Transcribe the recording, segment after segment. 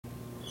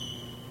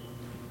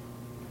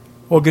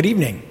Well, good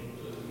evening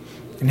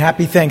and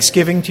happy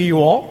Thanksgiving to you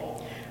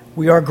all.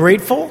 We are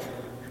grateful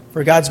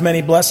for God's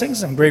many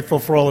blessings. I'm grateful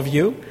for all of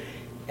you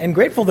and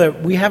grateful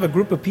that we have a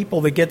group of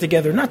people that get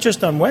together, not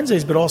just on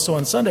Wednesdays, but also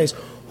on Sundays,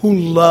 who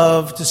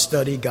love to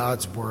study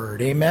God's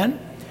Word. Amen?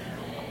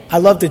 I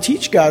love to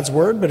teach God's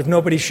Word, but if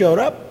nobody showed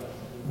up,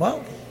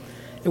 well,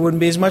 it wouldn't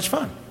be as much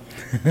fun.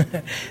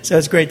 So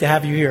it's great to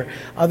have you here.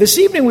 This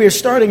evening we are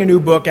starting a new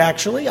book,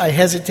 actually. I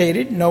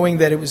hesitated, knowing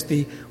that it was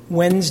the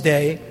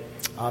Wednesday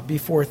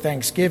before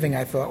Thanksgiving.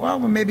 I thought, well,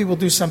 maybe we'll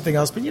do something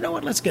else. But you know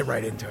what? Let's get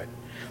right into it.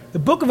 The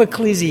book of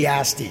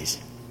Ecclesiastes.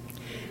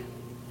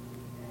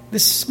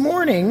 This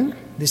evening,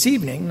 it's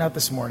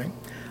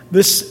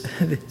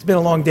been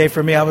a long day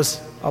for me. I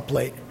was up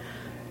late.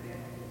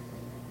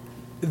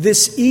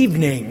 This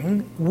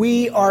evening,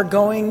 we are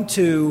going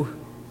to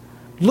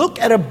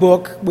look at a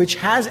book which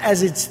has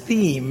as its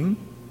theme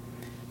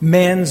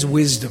man's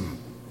wisdom.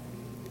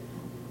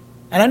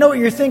 And I know what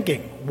you're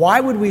thinking. Why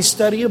would we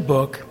study a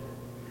book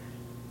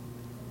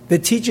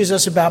that teaches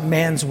us about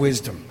man's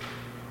wisdom?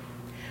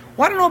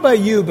 Well, I don't know about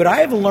you, but I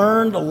have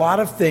learned a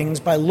lot of things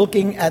by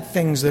looking at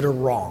things that are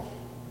wrong.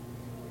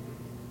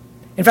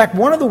 In fact,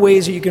 one of the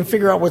ways that you can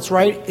figure out what's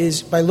right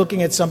is by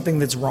looking at something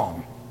that's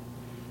wrong.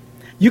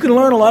 You can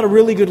learn a lot of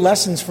really good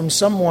lessons from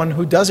someone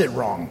who does it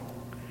wrong.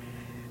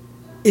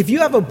 If you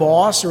have a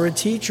boss or a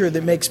teacher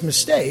that makes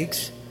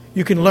mistakes,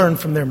 you can learn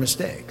from their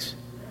mistakes.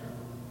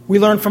 We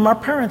learn from our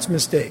parents'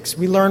 mistakes.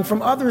 We learn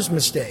from others'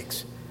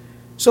 mistakes.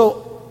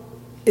 So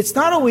it's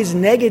not always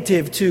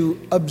negative to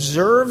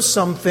observe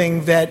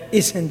something that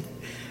isn't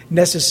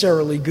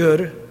necessarily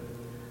good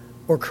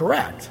or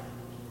correct.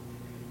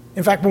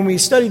 In fact, when we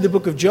studied the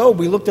book of Job,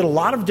 we looked at a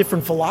lot of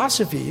different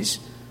philosophies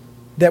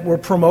that were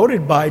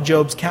promoted by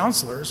Job's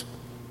counselors.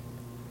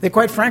 They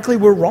quite frankly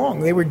were wrong.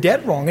 They were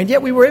dead wrong. And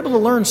yet we were able to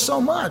learn so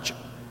much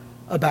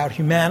about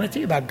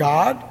humanity, about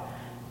God,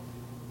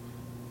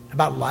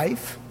 about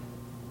life,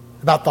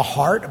 about the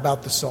heart,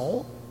 about the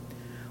soul.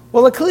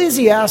 Well,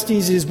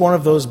 Ecclesiastes is one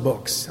of those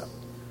books,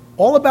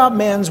 all about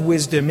man's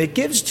wisdom. It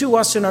gives to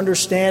us an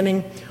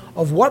understanding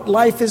of what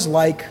life is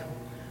like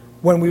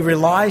when we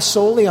rely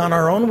solely on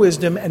our own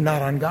wisdom and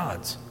not on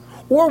God's.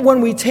 Or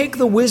when we take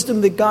the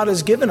wisdom that God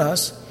has given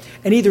us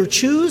and either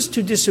choose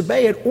to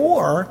disobey it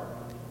or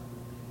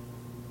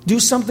do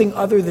something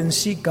other than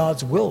seek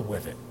God's will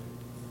with it.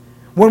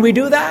 When we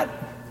do that,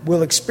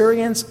 we'll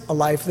experience a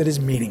life that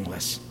is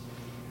meaningless.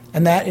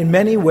 And that, in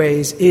many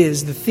ways,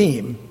 is the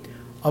theme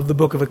of the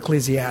book of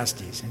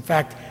Ecclesiastes. In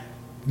fact,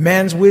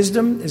 man's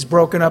wisdom is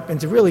broken up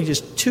into really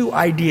just two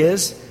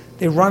ideas.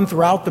 They run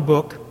throughout the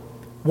book.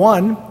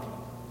 One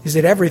is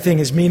that everything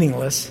is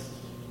meaningless.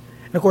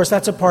 And of course,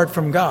 that's apart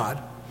from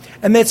God.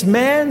 And that's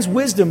man's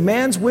wisdom.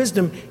 Man's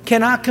wisdom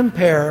cannot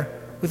compare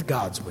with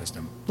God's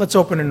wisdom. Let's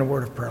open in a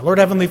word of prayer. Lord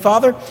Heavenly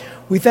Father,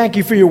 we thank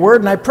you for your word.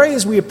 And I pray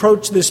as we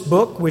approach this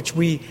book, which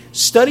we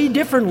study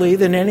differently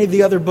than any of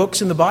the other books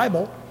in the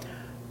Bible,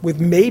 with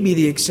maybe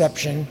the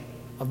exception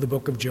of the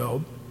book of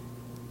Job.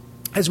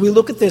 As we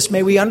look at this,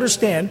 may we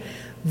understand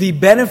the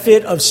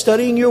benefit of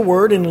studying your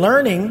word and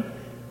learning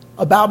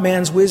about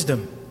man's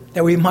wisdom,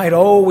 that we might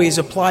always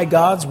apply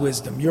God's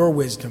wisdom, your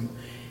wisdom,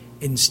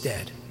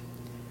 instead.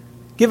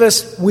 Give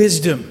us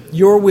wisdom,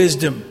 your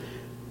wisdom,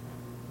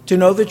 to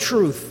know the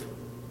truth,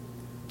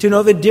 to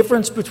know the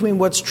difference between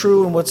what's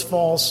true and what's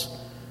false,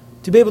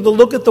 to be able to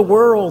look at the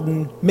world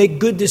and make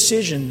good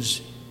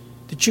decisions,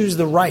 to choose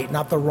the right,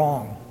 not the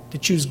wrong, to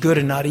choose good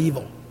and not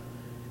evil,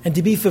 and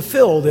to be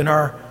fulfilled in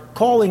our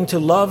calling to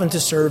love and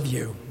to serve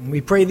you. And we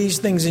pray these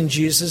things in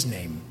Jesus'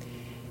 name.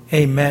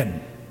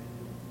 Amen.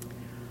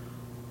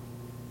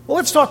 Well,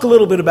 let's talk a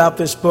little bit about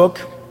this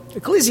book.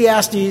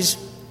 Ecclesiastes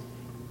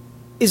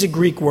is a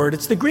Greek word.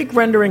 It's the Greek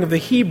rendering of the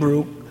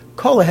Hebrew,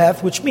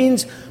 kolaheth, which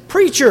means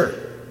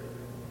preacher,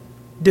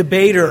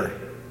 debater,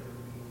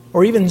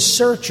 or even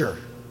searcher.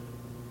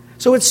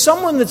 So it's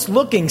someone that's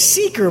looking.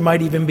 Seeker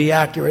might even be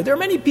accurate. There are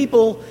many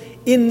people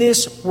in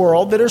this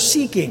world that are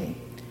seeking.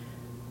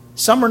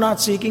 Some are not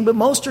seeking, but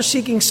most are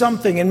seeking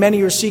something, and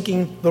many are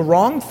seeking the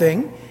wrong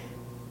thing,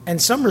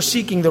 and some are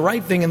seeking the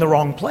right thing in the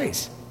wrong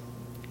place.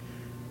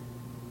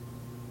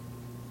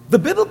 The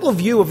biblical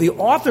view of the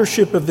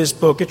authorship of this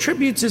book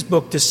attributes this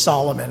book to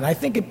Solomon. And I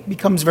think it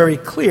becomes very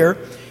clear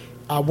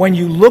when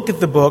you look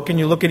at the book and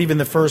you look at even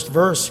the first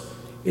verse.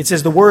 It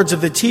says, the words of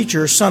the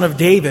teacher, son of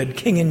David,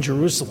 king in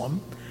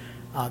Jerusalem.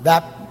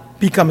 That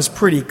becomes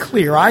pretty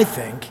clear, I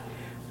think.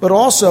 But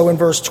also in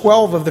verse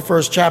 12 of the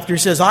first chapter, he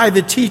says, I,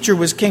 the teacher,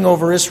 was king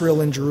over Israel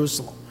in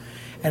Jerusalem.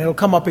 And it'll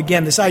come up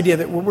again, this idea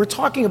that we're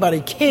talking about a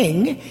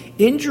king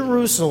in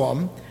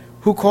Jerusalem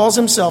who calls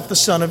himself the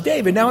son of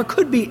David. Now, it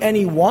could be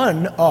any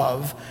one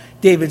of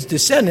David's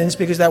descendants,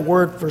 because that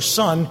word for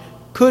son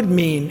could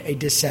mean a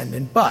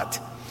descendant. But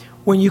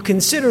when you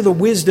consider the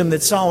wisdom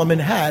that Solomon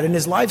had in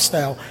his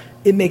lifestyle,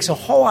 it makes a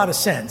whole lot of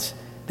sense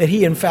that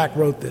he, in fact,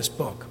 wrote this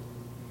book.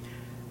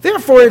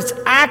 Therefore, it's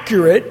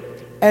accurate,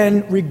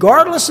 and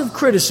regardless of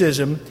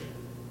criticism,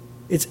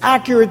 it's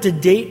accurate to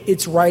date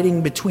its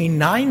writing between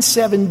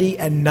 970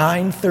 and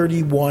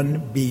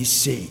 931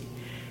 BC.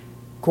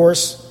 Of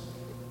course,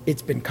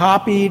 it's been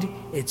copied,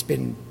 it's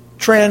been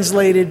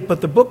translated,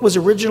 but the book was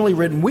originally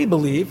written, we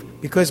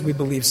believe, because we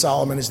believe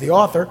Solomon is the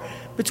author,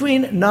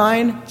 between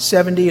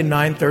 970 and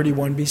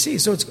 931 BC.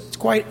 So it's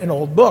quite an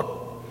old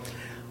book.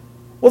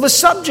 Well, the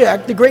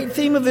subject, the great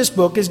theme of this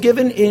book, is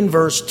given in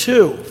verse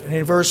 2. And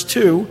in verse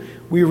 2,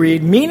 we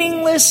read,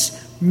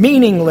 "Meaningless,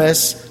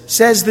 meaningless,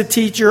 says the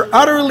teacher,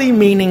 utterly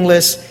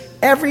meaningless.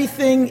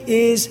 Everything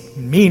is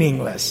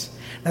meaningless."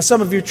 Now, some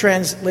of your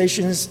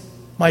translations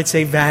might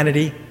say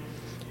vanity,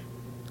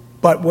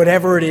 but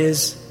whatever it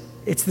is,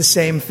 it's the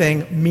same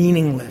thing,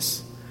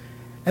 meaningless.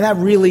 And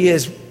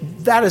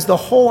that is the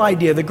whole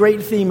idea, the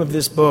great theme of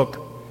this book.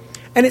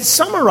 And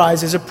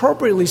it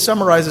appropriately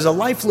summarizes a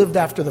life lived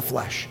after the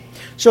flesh.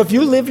 So if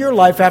you live your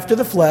life after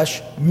the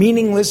flesh,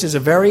 meaningless is a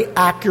very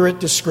accurate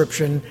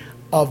description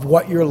of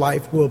what your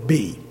life will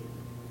be.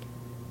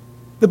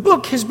 The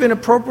book has been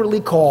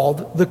appropriately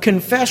called the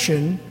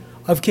Confession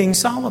of King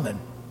Solomon.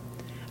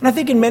 And I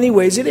think in many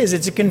ways it is.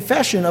 It's a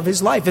confession of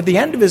his life. At the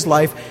end of his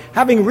life,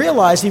 having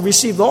realized he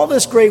received all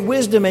this great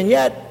wisdom and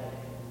yet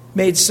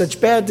made such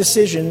bad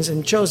decisions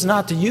and chose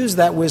not to use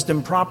that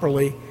wisdom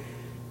properly,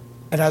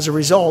 and as a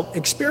result,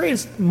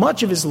 experienced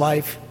much of his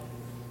life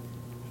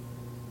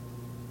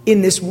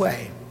in this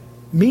way,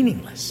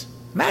 meaningless.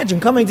 Imagine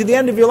coming to the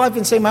end of your life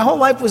and saying, my whole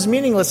life was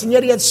meaningless, and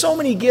yet he had so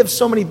many gifts,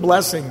 so many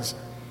blessings.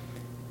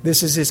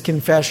 This is his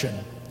confession.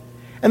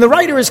 And the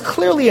writer is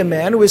clearly a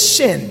man who has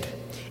sinned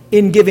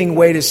in giving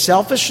way to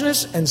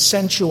selfishness and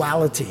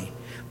sensuality.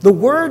 The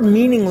word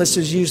meaningless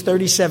is used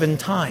 37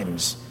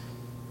 times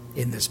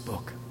in this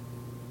book.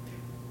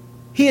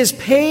 He has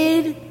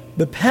paid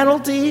the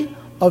penalty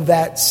of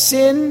that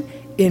sin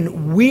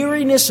in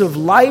weariness of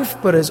life,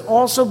 but has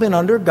also been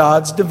under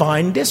God's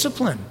divine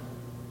discipline.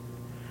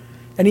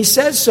 And he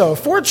says so.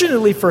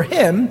 Fortunately for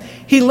him,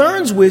 he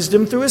learns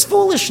wisdom through his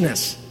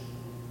foolishness.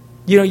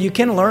 You know, you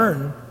can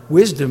learn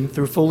wisdom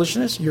through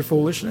foolishness, your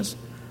foolishness.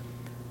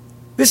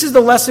 This is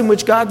the lesson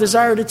which God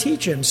desired to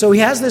teach him. So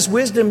he has this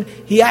wisdom,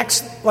 he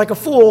acts like a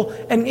fool,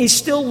 and he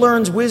still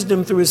learns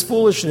wisdom through his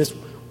foolishness,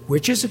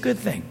 which is a good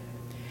thing.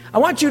 I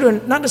want you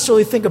to not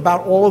necessarily think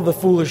about all of the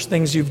foolish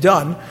things you've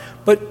done,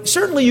 but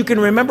certainly you can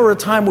remember a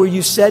time where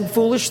you said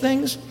foolish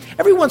things.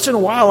 Every once in a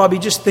while I'll be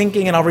just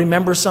thinking and I'll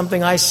remember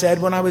something I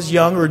said when I was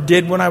young or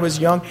did when I was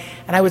young,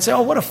 and I would say,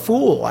 oh, what a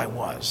fool I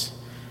was.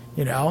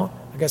 You know,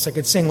 I guess I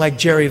could sing like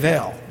Jerry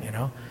Vale, you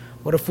know,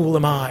 what a fool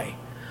am I.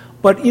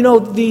 But, you know,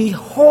 the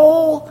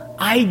whole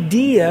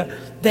idea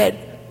that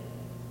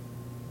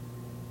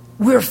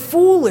we're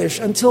foolish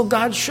until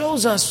God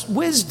shows us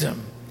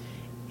wisdom,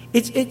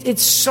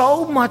 it's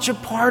so much a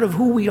part of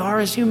who we are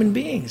as human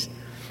beings.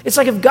 It's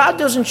like if God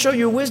doesn't show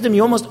you wisdom,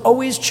 you almost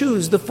always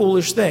choose the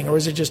foolish thing, or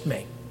is it just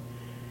me?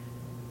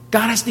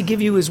 God has to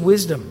give you his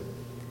wisdom.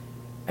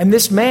 And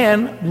this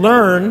man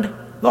learned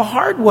the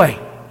hard way.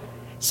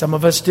 Some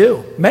of us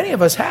do. Many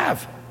of us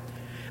have.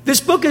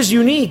 This book is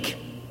unique.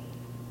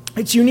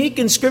 It's unique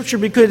in Scripture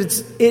because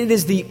it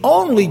is the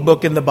only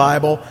book in the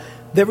Bible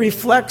that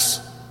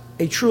reflects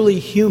a truly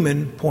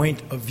human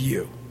point of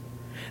view.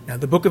 Now,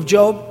 the book of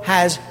Job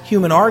has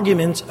human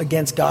arguments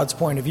against God's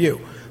point of view.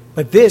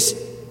 But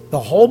the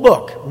whole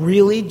book,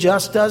 really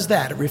just does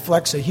that. It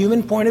reflects a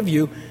human point of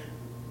view.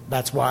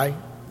 That's why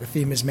the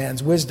theme is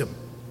man's wisdom,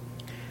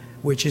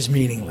 which is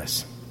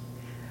meaningless.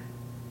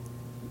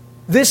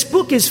 This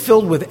book is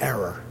filled with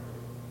error,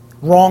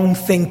 wrong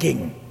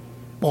thinking.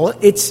 Well,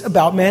 it's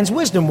about man's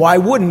wisdom. Why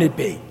wouldn't it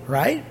be,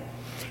 right?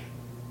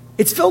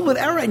 It's filled with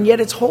error, and yet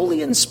it's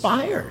wholly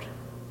inspired.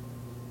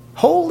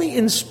 Wholly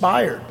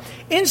inspired.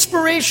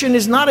 Inspiration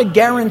is not a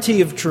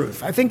guarantee of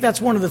truth. I think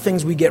that's one of the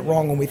things we get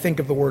wrong when we think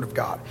of the Word of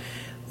God.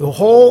 The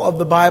whole of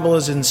the Bible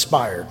is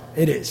inspired.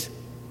 It is.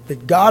 The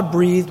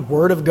God-breathed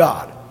Word of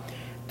God.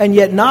 And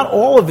yet not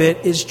all of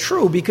it is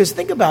true, because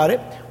think about it.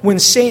 When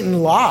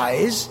Satan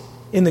lies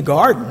in the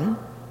garden,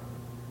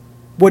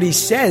 what he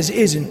says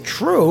isn't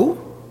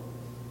true,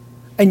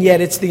 and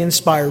yet it's the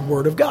inspired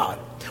Word of God.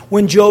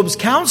 When Job's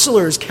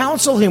counselors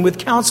counsel him with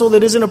counsel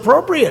that isn't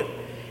appropriate,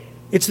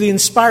 it's the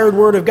inspired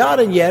Word of God,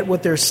 and yet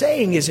what they're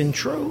saying isn't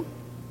true.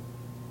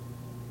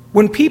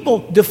 When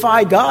people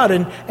defy God,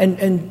 and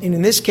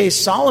in this case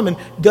Solomon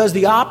does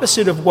the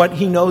opposite of what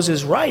he knows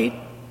is right,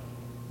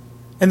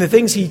 and the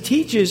things he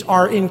teaches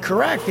are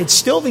incorrect, it's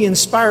still the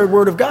inspired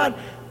Word of God,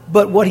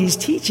 but what he's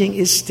teaching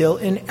is still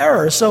in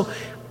error. So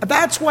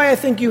that's why I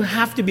think you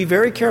have to be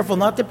very careful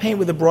not to paint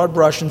with a broad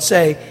brush and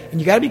say, and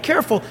you got to be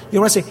careful, you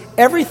don't want to say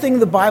everything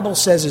the Bible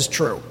says is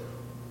true.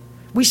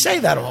 We say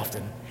that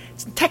often.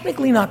 It's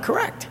technically not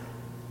correct.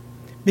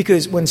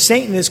 Because when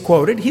Satan is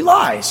quoted, he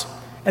lies.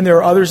 And there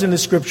are others in the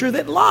Scripture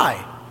that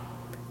lie.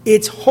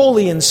 It's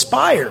wholly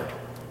inspired.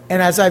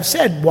 And as I've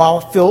said, while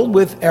filled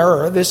with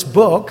error, this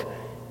book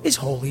is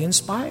wholly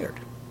inspired.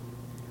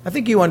 I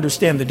think you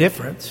understand the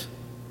difference.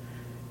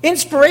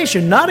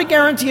 Inspiration, not a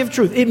guarantee of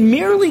truth. It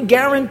merely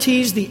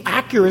guarantees the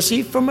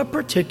accuracy from a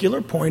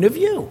particular point of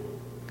view.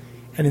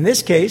 And in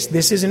this case,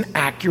 this is an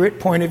accurate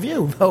point of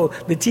view, though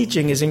the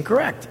teaching is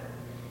incorrect.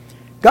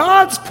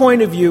 God's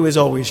point of view is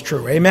always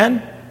true.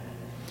 Amen?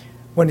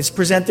 When it's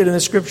presented in the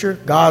Scripture,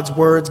 God's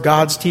words,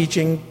 God's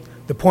teaching,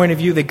 the point of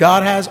view that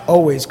God has,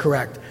 always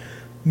correct.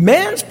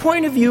 Man's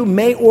point of view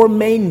may or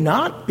may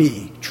not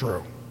be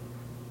true.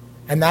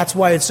 And that's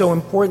why it's so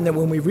important that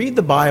when we read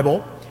the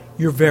Bible,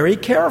 you're very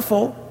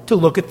careful to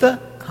look at the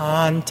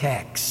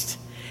context.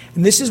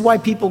 And this is why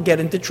people get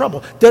into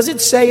trouble. Does it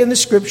say in the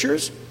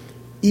Scriptures,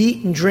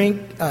 eat,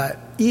 drink,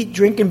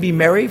 and be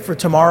merry, for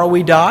tomorrow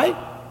we die?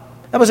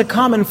 That was a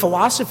common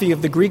philosophy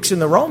of the Greeks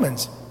and the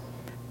Romans.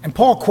 And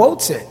Paul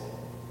quotes it.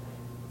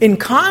 In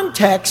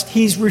context,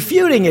 he's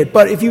refuting it.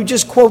 But if you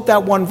just quote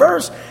that one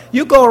verse,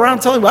 you go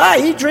around telling,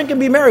 eat, drink, and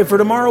be merry, for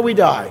tomorrow we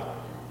die.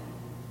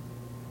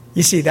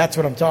 You see, that's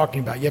what I'm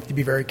talking about. You have to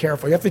be very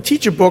careful. You have to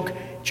teach a book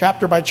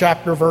chapter by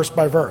chapter, verse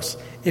by verse,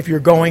 if you're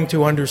going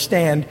to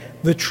understand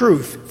the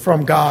truth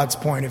from God's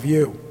point of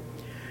view.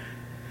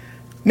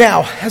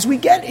 Now, as we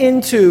get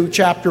into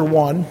chapter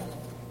 1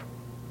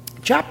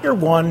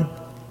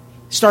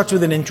 starts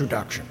with an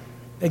introduction.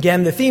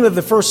 Again, the theme of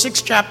the first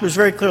 6 chapters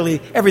very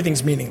clearly,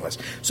 everything's meaningless.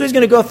 So he's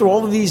going to go through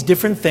all of these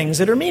different things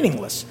that are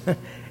meaningless.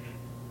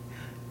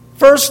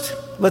 First,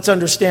 let's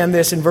understand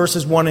this in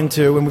verses 1 and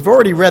 2, and we've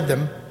already read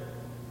them.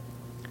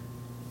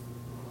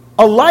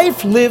 A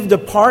life lived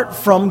apart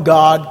from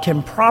God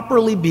can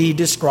properly be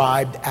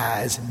described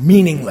as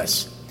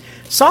meaningless.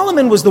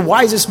 Solomon was the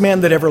wisest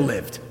man that ever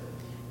lived.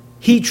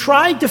 He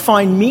tried to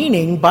find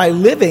meaning by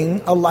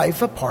living a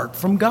life apart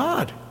from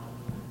God.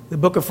 The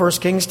book of 1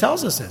 Kings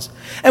tells us this.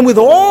 And with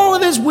all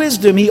of his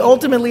wisdom, he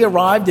ultimately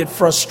arrived at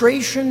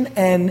frustration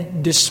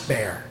and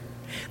despair.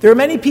 There are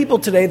many people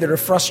today that are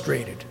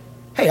frustrated.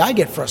 Hey, I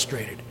get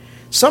frustrated.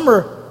 Some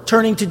are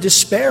turning to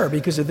despair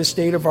because of the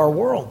state of our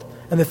world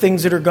and the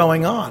things that are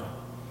going on.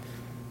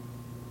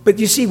 But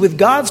you see, with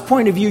God's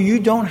point of view, you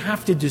don't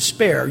have to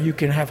despair. You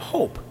can have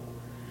hope.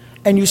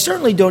 And you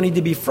certainly don't need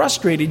to be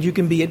frustrated. You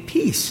can be at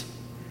peace.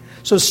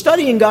 So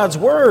studying God's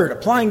Word,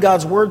 applying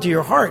God's Word to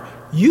your heart,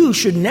 you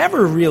should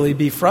never really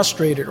be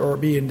frustrated or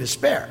be in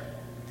despair.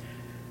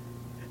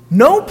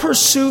 No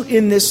pursuit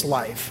in this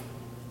life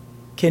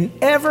can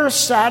ever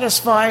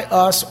satisfy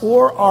us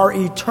or our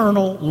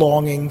eternal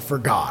longing for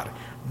God.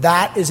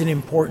 That is an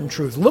important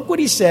truth. Look what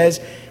he says.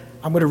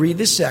 I'm going to read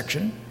this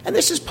section, and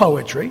this is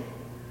poetry,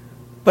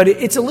 but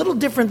it's a little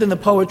different than the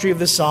poetry of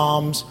the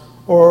Psalms,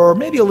 or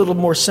maybe a little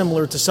more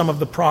similar to some of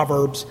the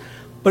Proverbs,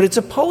 but it's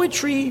a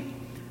poetry,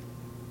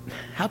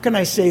 how can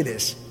I say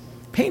this?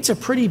 Paints a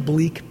pretty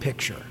bleak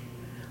picture,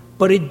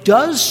 but it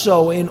does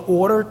so in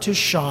order to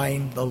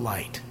shine the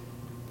light.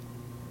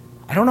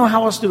 I don't know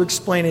how else to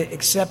explain it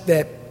except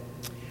that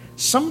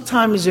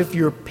sometimes if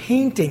you're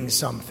painting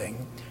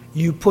something,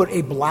 you put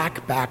a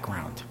black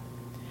background.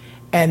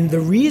 And the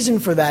reason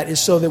for that is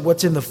so that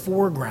what's in the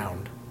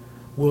foreground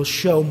will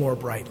show more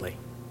brightly.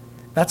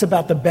 That's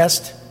about the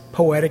best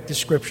poetic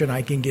description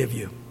I can give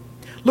you.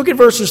 Look at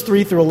verses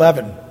 3 through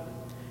 11.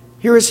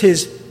 Here is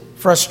his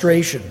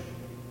frustration.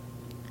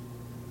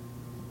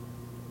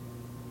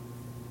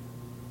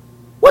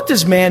 What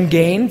does man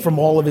gain from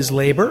all of his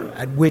labor,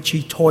 at which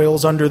he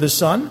toils under the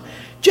sun?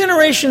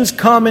 Generations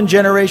come and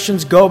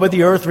generations go, but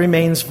the earth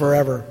remains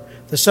forever.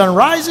 The sun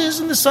rises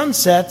and the sun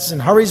sets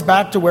and hurries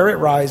back to where it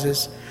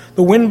rises.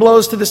 The wind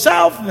blows to the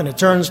south and it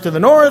turns to the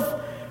north.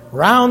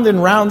 Round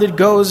and round it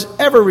goes,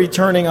 ever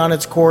returning on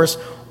its course.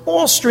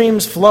 All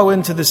streams flow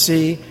into the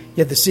sea,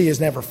 yet the sea is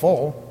never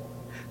full.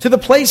 To the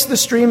place the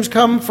streams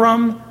come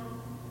from,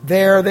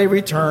 there they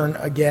return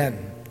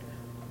again.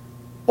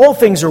 All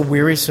things are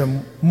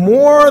wearisome,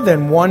 more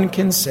than one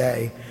can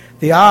say.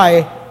 The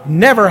eye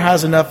never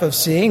has enough of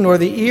seeing, nor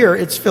the ear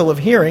its fill of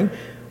hearing.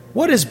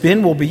 What has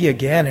been will be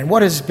again, and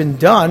what has been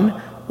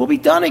done will be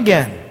done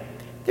again.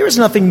 There is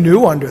nothing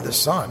new under the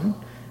sun.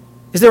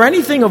 Is there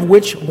anything of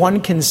which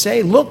one can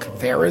say, look,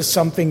 there is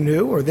something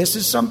new, or this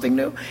is something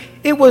new?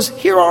 It was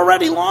here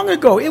already long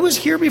ago. It was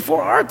here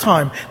before our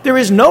time. There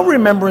is no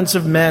remembrance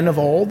of men of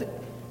old,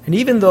 and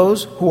even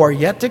those who are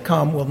yet to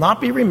come will not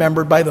be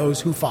remembered by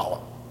those who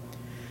follow.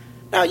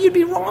 Now, you'd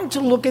be wrong to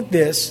look at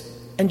this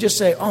and just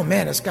say, oh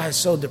man, this guy's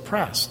so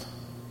depressed.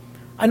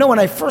 I know when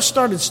I first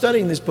started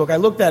studying this book, I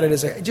looked at it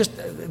as just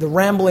the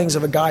ramblings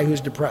of a guy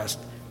who's depressed.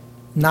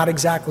 Not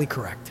exactly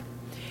correct.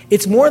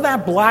 It's more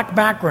that black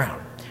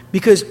background.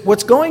 Because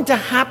what's going to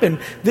happen,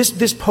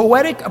 this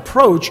poetic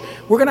approach,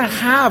 we're going to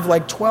have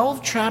like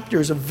 12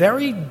 chapters of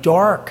very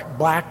dark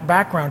black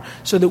background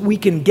so that we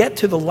can get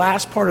to the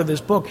last part of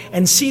this book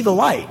and see the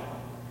light.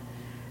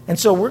 And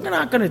so we're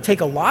not going to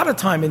take a lot of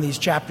time in these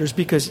chapters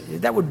because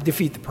that would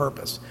defeat the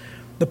purpose.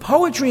 The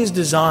poetry is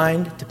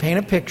designed to paint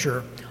a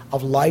picture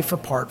of life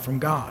apart from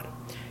God,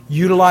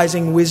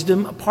 utilizing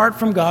wisdom apart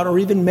from God or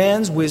even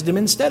man's wisdom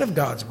instead of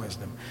God's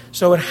wisdom.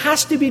 So it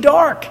has to be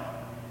dark.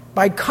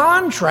 By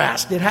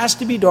contrast, it has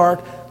to be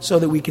dark so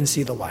that we can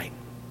see the light.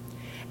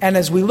 And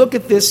as we look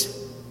at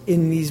this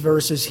in these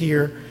verses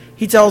here,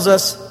 he tells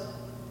us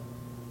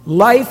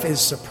life is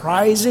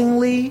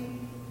surprisingly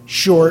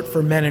short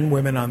for men and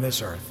women on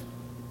this earth.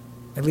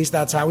 At least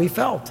that's how he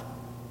felt.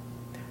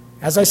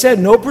 As I said,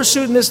 no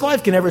pursuit in this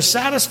life can ever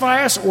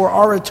satisfy us or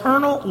our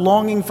eternal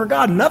longing for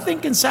God. Nothing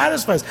can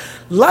satisfy us.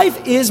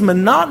 Life is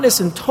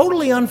monotonous and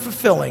totally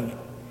unfulfilling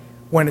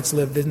when it's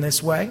lived in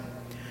this way.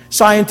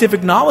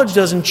 Scientific knowledge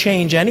doesn't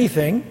change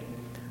anything.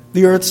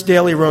 The earth's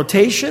daily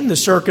rotation, the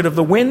circuit of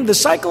the wind, the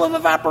cycle of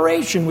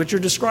evaporation, which are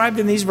described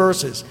in these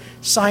verses,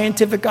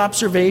 scientific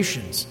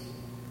observations.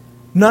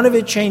 None of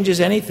it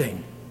changes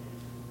anything.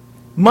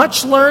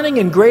 Much learning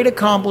and great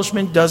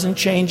accomplishment doesn't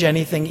change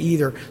anything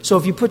either. So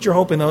if you put your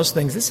hope in those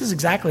things, this is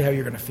exactly how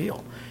you're going to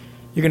feel.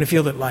 You're going to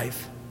feel that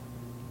life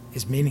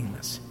is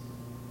meaningless.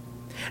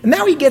 And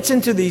now he gets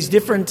into these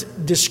different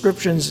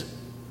descriptions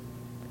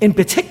in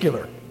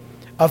particular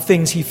of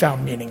things he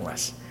found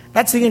meaningless.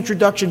 That's the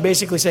introduction,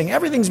 basically saying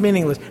everything's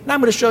meaningless. Now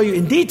I'm going to show you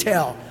in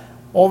detail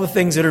all the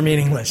things that are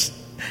meaningless.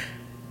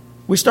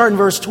 We start in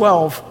verse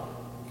 12,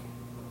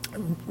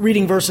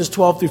 reading verses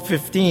 12 through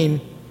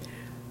 15.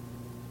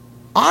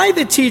 I,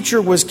 the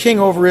teacher, was king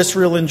over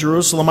Israel in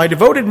Jerusalem. I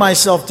devoted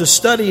myself to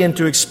study and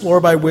to explore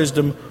by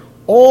wisdom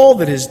all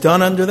that is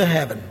done under the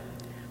heaven.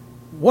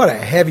 What a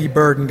heavy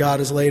burden God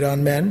has laid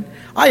on men.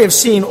 I have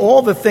seen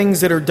all the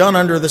things that are done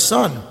under the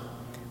sun.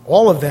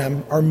 All of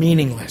them are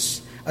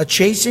meaningless, a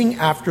chasing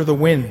after the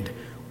wind.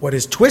 What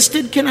is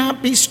twisted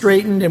cannot be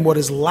straightened, and what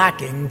is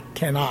lacking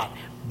cannot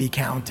be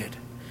counted.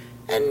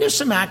 And there's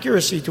some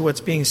accuracy to what's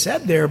being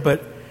said there,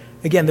 but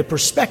again, the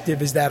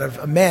perspective is that of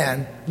a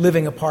man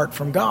living apart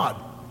from God.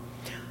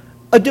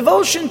 A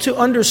devotion to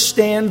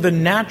understand the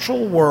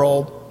natural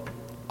world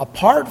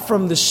apart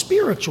from the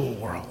spiritual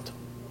world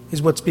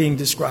is what's being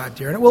described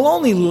here. And it will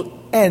only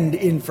end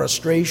in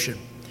frustration.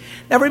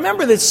 Now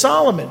remember that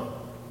Solomon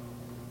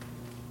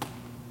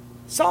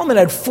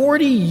had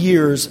 40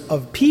 years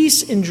of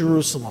peace in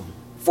Jerusalem.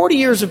 40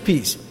 years of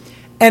peace.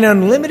 And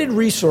unlimited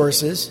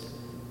resources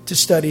to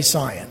study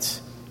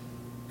science.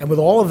 And with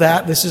all of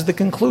that, this is the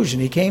conclusion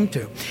he came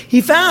to.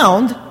 He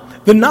found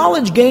the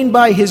knowledge gained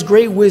by his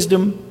great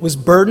wisdom was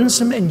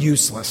burdensome and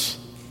useless.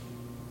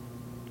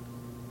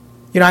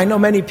 You know, I know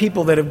many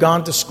people that have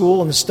gone to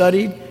school and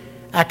studied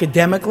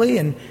academically,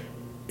 and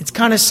it's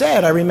kind of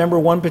sad. I remember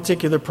one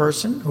particular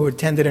person who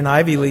attended an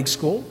Ivy League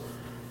school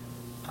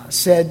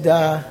said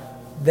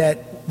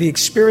that the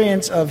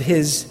experience of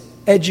his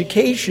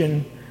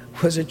education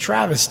was a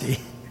travesty.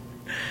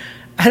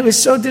 And it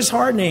was so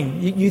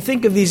disheartening. You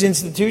think of these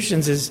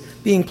institutions as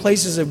being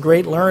places of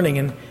great learning,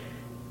 and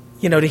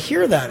you know, to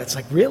hear that, it's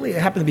like, really?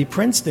 It happened to be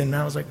Princeton, and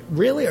I was like,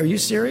 really? Are you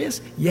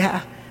serious?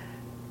 Yeah.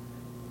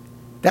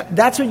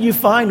 That's what you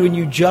find when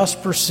you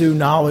just pursue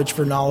knowledge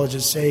for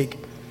knowledge's sake.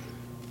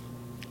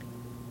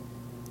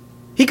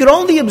 He could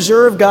only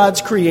observe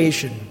God's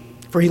creation,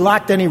 for he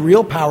lacked any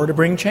real power to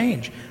bring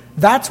change.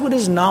 That's what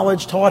his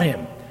knowledge taught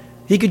him.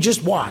 He could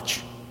just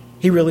watch.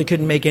 He really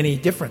couldn't make any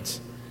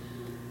difference.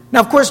 Now,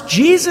 of course,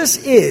 Jesus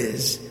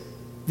is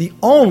the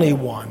only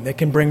one that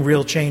can bring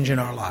real change in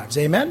our lives.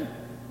 Amen?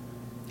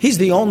 He's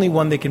the only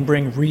one that can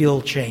bring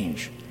real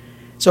change.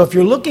 So if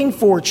you're looking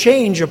for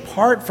change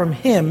apart from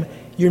him,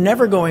 you're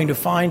never going to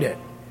find it.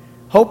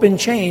 Hope and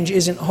change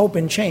isn't hope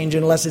and change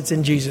unless it's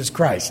in Jesus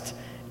Christ.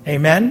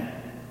 Amen?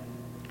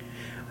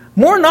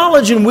 More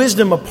knowledge and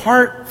wisdom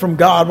apart from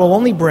God will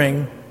only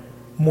bring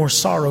more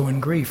sorrow and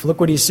grief.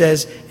 Look what he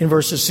says in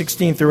verses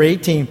 16 through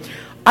 18.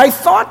 I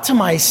thought to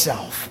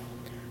myself,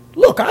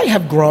 look, I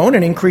have grown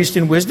and increased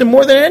in wisdom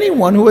more than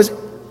anyone who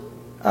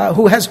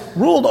has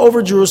ruled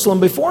over Jerusalem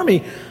before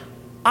me.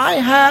 I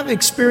have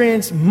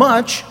experienced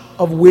much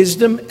of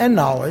wisdom and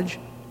knowledge.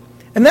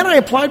 And then I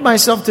applied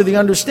myself to the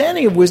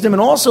understanding of wisdom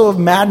and also of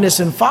madness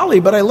and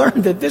folly, but I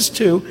learned that this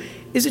too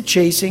is a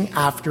chasing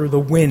after the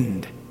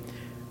wind.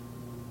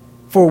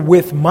 For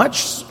with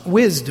much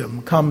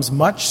wisdom comes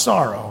much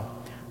sorrow.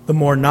 The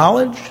more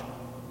knowledge,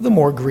 the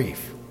more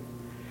grief.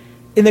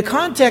 In the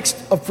context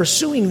of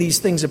pursuing these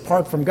things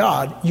apart from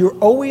God, you're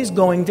always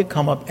going to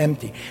come up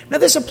empty. Now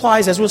this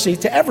applies, as we'll see,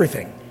 to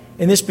everything.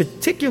 In this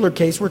particular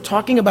case, we're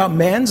talking about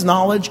man's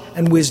knowledge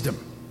and wisdom.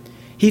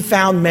 He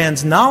found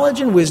man's knowledge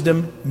and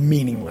wisdom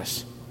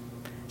meaningless.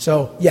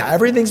 So, yeah,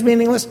 everything's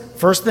meaningless.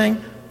 First thing,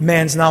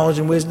 man's knowledge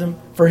and wisdom,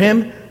 for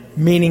him,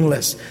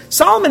 meaningless.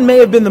 Solomon may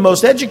have been the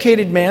most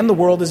educated man the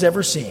world has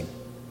ever seen.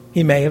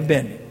 He may have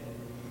been.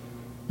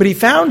 But he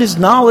found his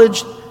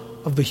knowledge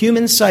of the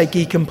human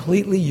psyche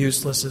completely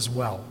useless as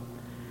well.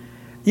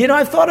 You know,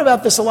 I've thought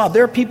about this a lot.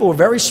 There are people who are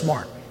very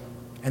smart,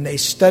 and they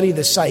study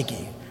the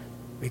psyche.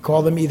 We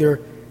call them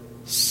either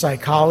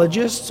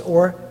psychologists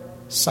or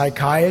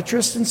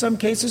psychiatrists in some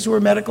cases, who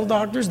are medical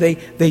doctors.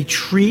 They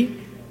treat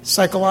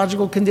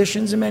psychological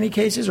conditions in many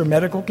cases, or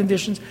medical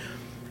conditions.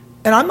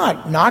 And I'm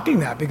not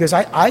knocking that, because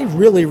I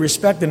really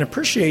respect and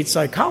appreciate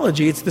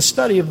psychology. It's the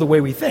study of the way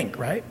we think,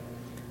 right?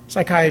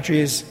 Psychiatry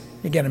is,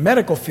 again, a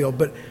medical field,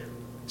 but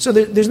so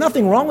there's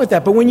nothing wrong with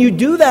that. But when you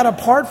do that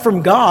apart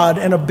from God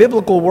and a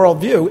biblical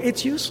worldview,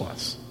 it's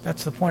useless.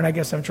 That's the point I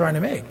guess I'm trying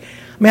to make. I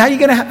mean, how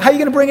are you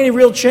going to bring any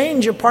real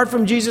change apart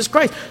from Jesus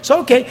Christ?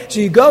 So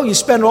you go, you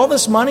spend all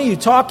this money, you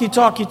talk,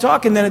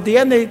 and then at the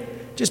end they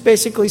just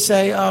basically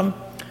say,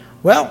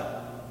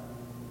 well,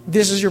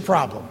 this is your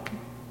problem.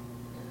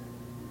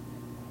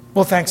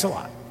 Well, thanks a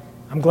lot.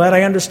 I'm glad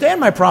I understand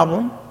my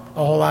problem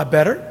a whole lot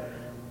better,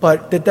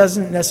 but that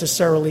doesn't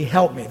necessarily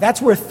help me.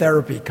 That's where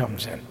therapy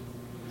comes in.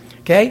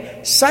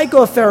 Okay?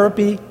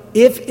 Psychotherapy,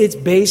 if it's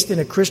based in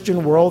a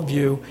Christian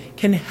worldview,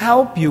 can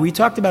help you. We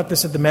talked about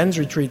this at the men's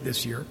retreat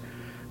this year,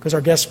 because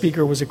our guest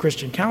speaker was a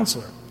Christian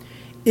counselor.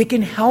 It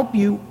can help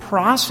you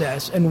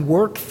process and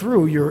work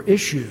through your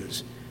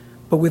issues,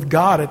 but with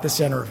God at the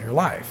center of your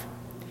life.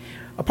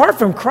 Apart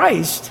from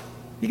Christ,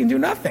 you can do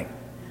nothing.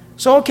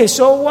 So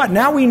what?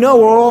 Now we know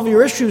where all of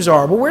your issues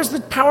are, but where's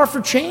the power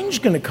for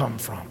change going to come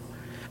from?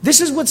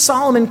 This is what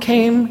Solomon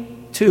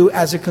came to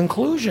as a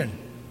conclusion.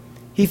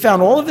 He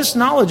found all of this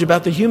knowledge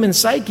about the human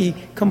psyche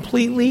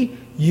completely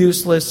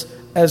useless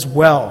as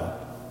well.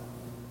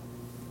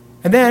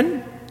 And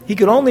then he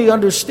could only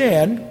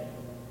understand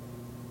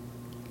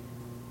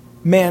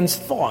man's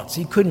thoughts.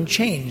 He couldn't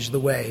change the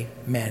way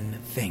men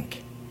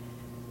think.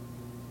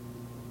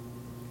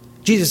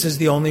 Jesus is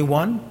the only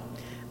one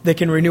that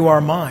can renew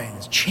our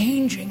minds,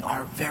 changing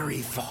our very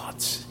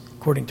thoughts,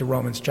 according to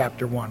Romans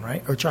chapter 1,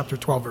 right? Or chapter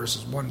 12,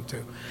 verses 1 and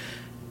 2.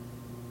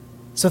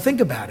 So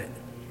think about it.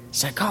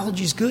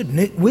 Psychology is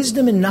good.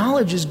 Wisdom and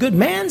knowledge is good.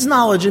 Man's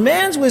knowledge and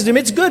man's wisdom,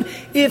 it's good.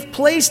 If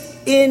placed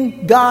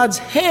in God's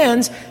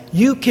hands,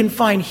 you can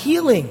find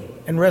healing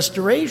and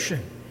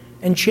restoration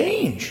and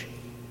change.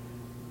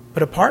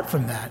 But apart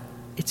from that,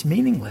 it's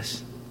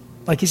meaningless.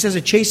 Like he says,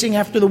 a chasing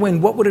after the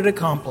wind, what would it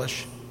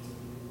accomplish?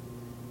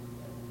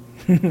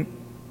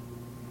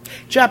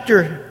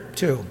 Chapter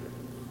 2.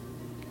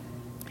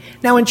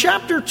 Now in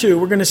chapter 2,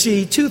 we're going to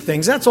see two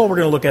things. That's all we're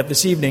going to look at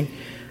this evening.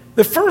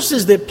 The first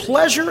is that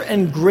pleasure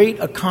and great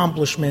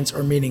accomplishments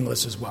are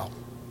meaningless as well.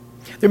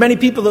 There are many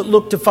people that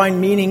look to find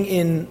meaning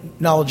in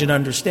knowledge and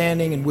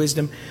understanding and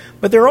wisdom,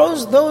 but there are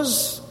always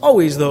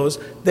those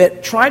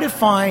that try to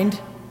find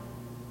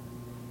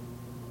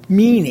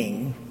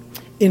meaning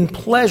in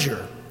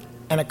pleasure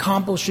and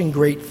accomplishing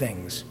great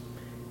things.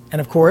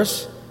 And of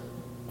course,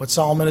 what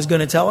Solomon is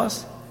going to tell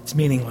us, it's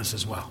meaningless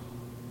as well.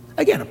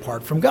 Again,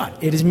 apart from God,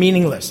 it is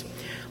meaningless.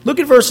 Look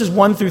at verses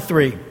 1 through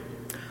 3.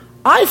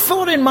 I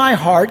thought in my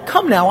heart,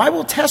 come now, I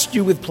will test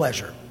you with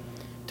pleasure,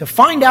 to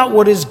find out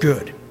what is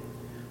good.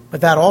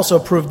 But that also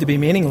proved to be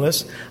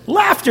meaningless.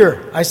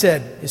 Laughter, I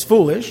said, is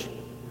foolish.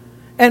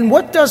 And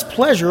what does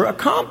pleasure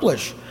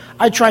accomplish?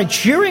 I tried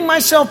cheering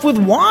myself with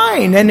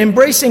wine and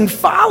embracing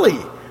folly,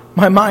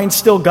 my mind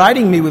still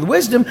guiding me with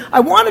wisdom. I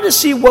wanted to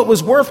see what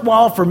was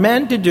worthwhile for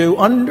men to do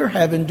under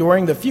heaven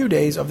during the few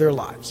days of their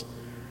lives.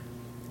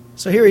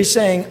 So here he's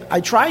saying,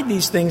 I tried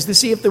these things to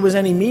see if there was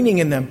any meaning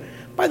in them.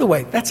 By the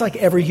way, that's like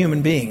every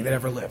human being that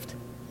ever lived.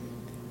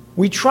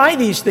 We try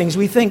these things.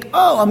 We think,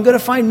 I'm going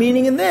to find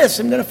meaning in this.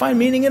 I'm going to find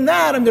meaning in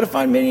that. I'm going to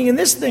find meaning in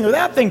this thing or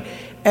that thing.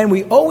 And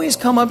we always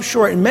come up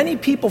short. And many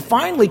people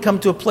finally come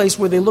to a place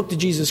where they look to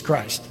Jesus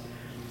Christ.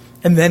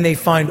 And then they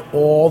find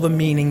all the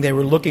meaning they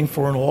were looking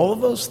for in all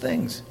of those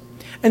things.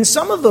 And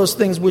some of those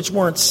things which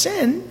weren't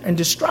sin and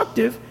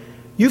destructive,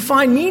 you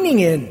find meaning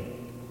in.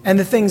 And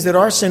the things that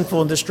are sinful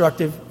and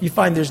destructive, you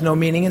find there's no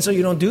meaning in, so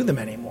you don't do them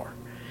anymore.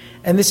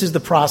 And this is the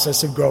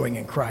process of growing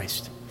in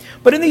Christ.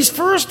 But in these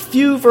first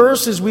few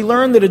verses, we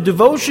learn that a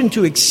devotion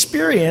to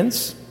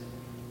experience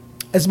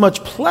as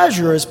much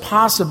pleasure as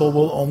possible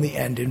will only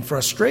end in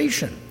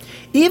frustration.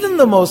 Even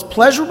the most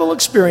pleasurable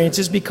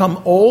experiences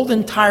become old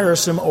and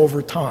tiresome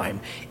over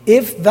time.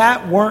 If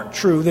that weren't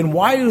true, then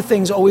why do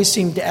things always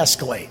seem to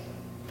escalate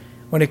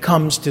when it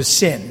comes to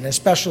sin,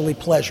 especially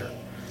pleasure?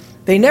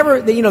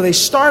 They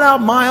start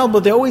out mild,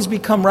 but they always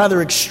become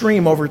rather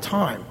extreme over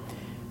time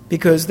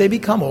because they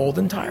become old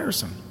and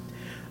tiresome.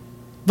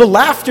 The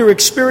laughter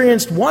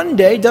experienced one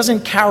day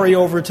doesn't carry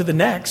over to the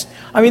next.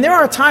 I mean, there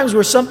are times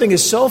where something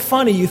is so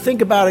funny, you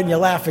think about it and you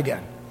laugh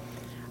again.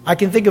 I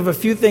can think of a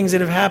few things that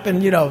have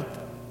happened,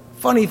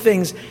 funny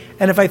things,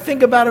 and if I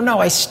think about them now,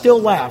 I still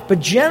laugh.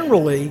 But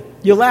generally,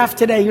 you laugh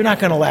today, you're not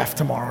going to laugh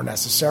tomorrow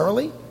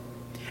necessarily.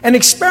 And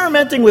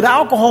experimenting with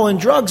alcohol and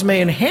drugs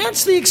may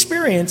enhance the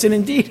experience, and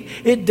indeed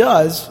it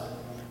does,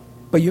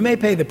 but you may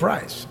pay the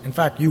price. In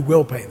fact, you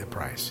will pay the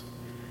price.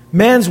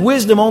 Man's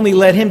wisdom only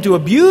led him to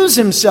abuse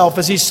himself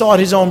as he sought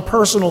his own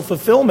personal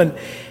fulfillment,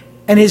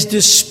 and his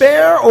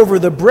despair over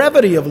the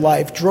brevity of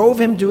life drove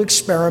him to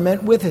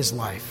experiment with his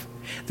life.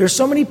 There's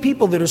so many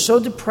people that are so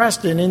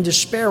depressed and in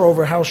despair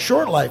over how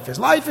short life is.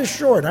 Life is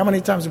short. How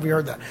many times have we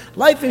heard that?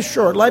 Life is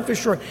short. Life is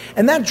short.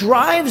 And that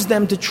drives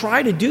them to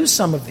try to do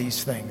some of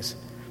these things,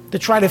 to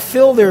try to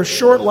fill their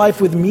short life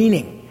with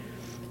meaning.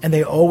 And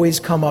they always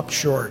come up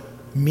short.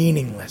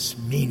 Meaningless.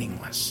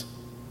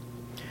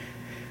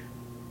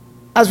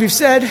 As we've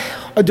said,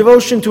 a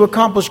devotion to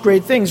accomplish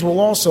great things will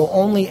also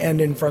only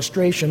end in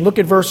frustration. Look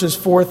at verses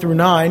 4 through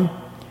 9.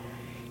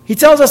 He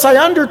tells us, I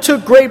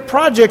undertook great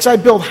projects. I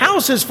built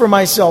houses for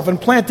myself and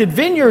planted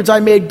vineyards.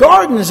 I made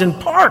gardens and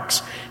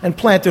parks and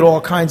planted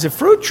all kinds of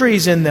fruit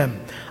trees in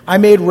them. I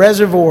made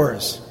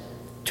reservoirs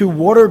to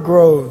water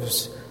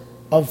groves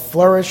of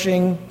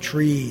flourishing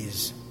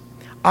trees.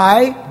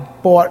 I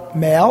bought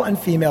male and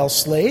female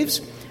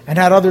slaves and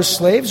had other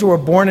slaves who were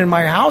born in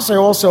my house. I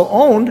also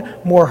owned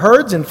more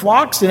herds and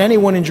flocks than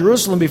anyone in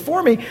Jerusalem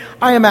before me.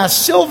 I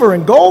amassed silver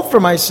and gold for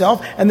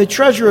myself and the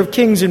treasure of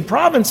kings and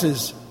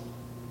provinces.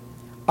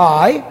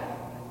 I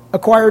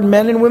acquired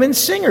men and women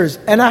singers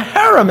and a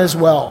harem as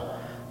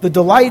well, the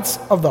delights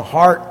of the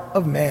heart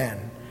of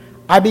man.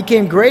 I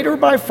became greater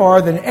by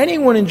far than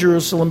anyone in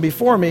Jerusalem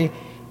before me.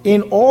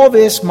 In all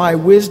this my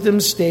wisdom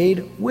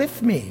stayed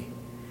with me.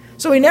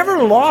 So he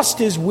never lost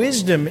his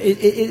wisdom.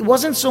 It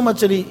wasn't so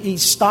much that he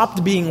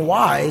stopped being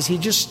wise. He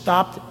just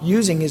stopped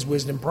using his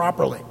wisdom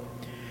properly.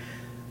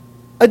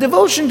 A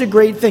devotion to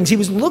great things. He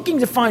was looking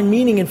to find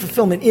meaning and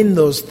fulfillment in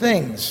those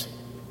things.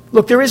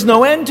 Look, there is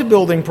no end to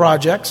building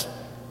projects,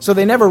 so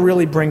they never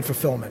really bring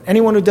fulfillment.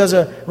 Anyone who does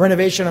a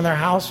renovation on their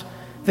house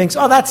thinks,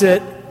 oh, that's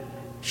it.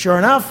 Sure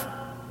enough,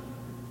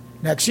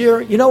 next year,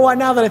 you know what,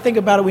 now that I think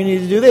about it, we need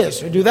to do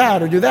this, or do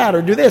that, or do that,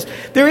 or do this.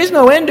 There is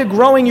no end to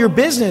growing your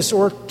business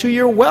or to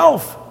your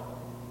wealth.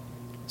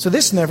 So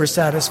this never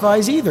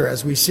satisfies either,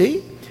 as we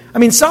see. I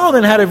mean,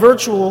 Solomon had a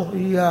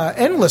virtually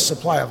endless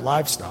supply of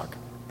livestock.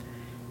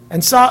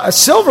 And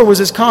silver was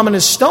as common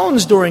as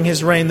stones during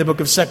his reign, the book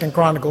of 2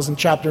 Chronicles in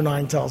chapter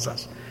 9 tells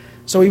us.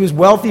 So he was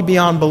wealthy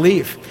beyond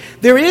belief.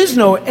 There is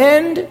no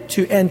end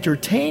to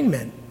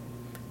entertainment.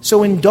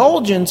 So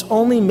indulgence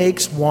only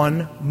makes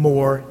one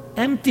more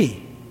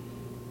empty.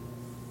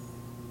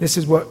 This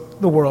is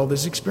what the world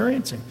is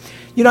experiencing.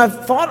 You know,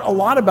 I've thought a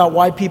lot about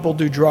why people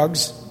do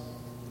drugs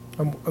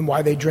and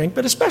why they drink,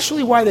 but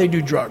especially why they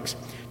do drugs.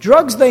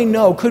 Drugs they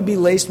know could be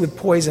laced with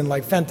poison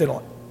like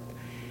fentanyl.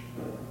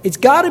 It's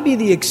got to be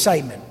the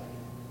excitement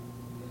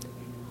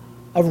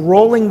of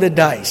rolling the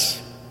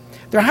dice.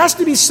 There has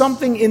to be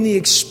something in the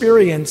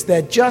experience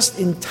that just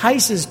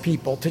entices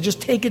people to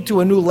just take it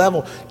to a new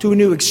level, to a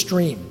new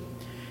extreme.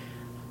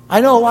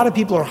 I know a lot of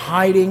people are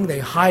hiding. They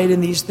hide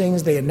in these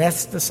things. They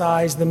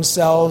anesthetize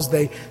themselves.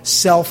 They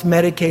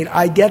self-medicate.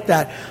 I get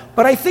that.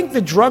 But I think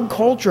the drug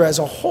culture as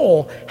a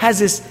whole has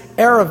this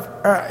air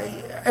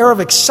of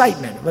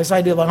excitement. This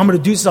idea like, I'm going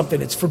to do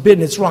something. It's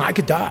forbidden. It's wrong. I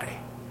could die.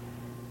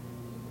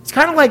 It's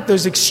kind of like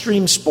those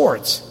extreme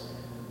sports.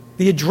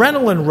 The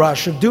adrenaline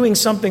rush of doing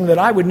something that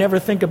I would never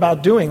think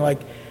about doing, like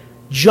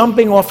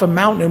jumping off a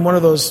mountain in one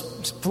of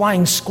those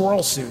flying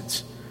squirrel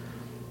suits.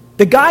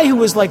 The guy who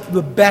was like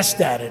the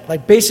best at it,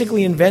 like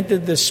basically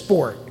invented this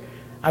sport.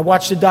 I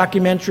watched a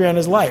documentary on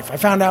his life. I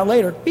found out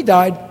later he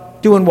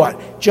died doing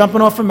what?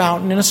 Jumping off a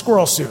mountain in a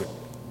squirrel suit.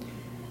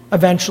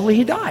 Eventually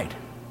he died.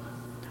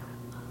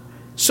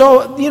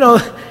 So, you know,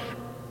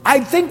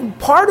 I think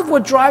part of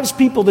what drives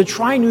people to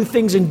try new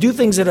things and do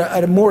things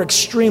at a more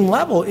extreme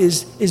level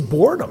is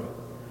boredom.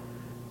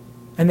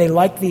 And they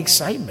like the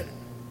excitement.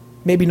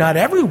 Maybe not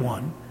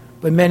everyone,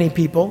 but many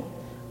people.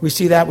 We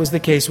see that was the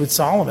case with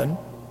Solomon.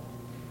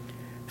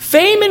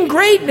 Fame and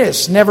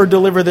greatness never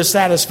deliver the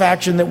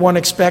satisfaction that one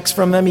expects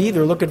from them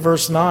either. Look at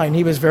verse 9.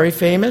 He was very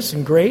famous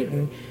and great,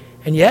 and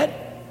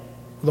yet,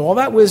 with all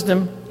that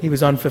wisdom, he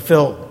was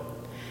unfulfilled.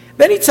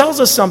 Then he tells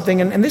us something,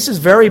 and this is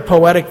very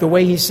poetic, the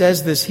way he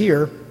says this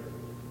here.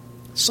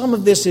 Some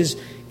of this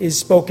is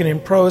spoken in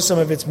prose, some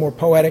of it's more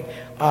poetic,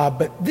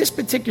 but this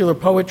particular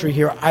poetry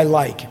here I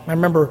like. I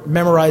remember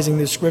memorizing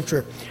this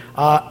scripture.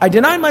 I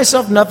denied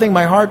myself nothing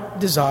my heart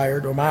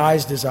desired, or my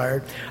eyes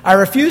desired. I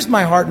refused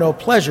my heart no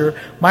pleasure.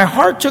 My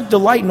heart took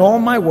delight in all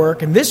my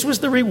work, and this was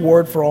the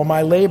reward for all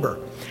my labor.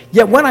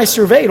 Yet when I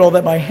surveyed all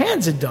that my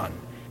hands had done,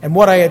 and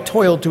what I had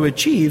toiled to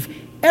achieve,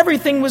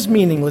 everything was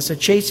meaningless, a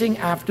chasing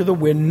after the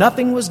wind.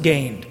 Nothing was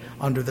gained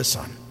under the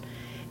sun.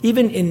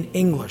 Even in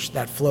English,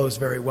 that flows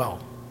very well,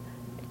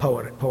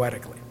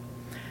 poetically.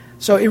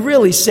 So it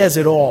really says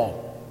it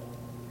all.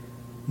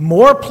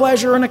 More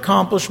pleasure and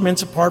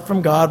accomplishments apart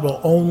from God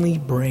will only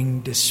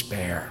bring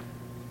despair.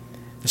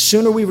 The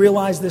sooner we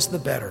realize this, the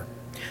better.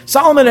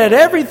 Solomon had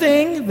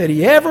everything that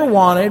he ever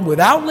wanted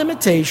without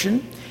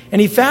limitation, and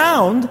he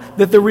found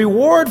that the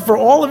reward for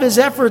all of his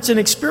efforts and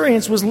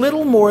experience was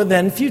little more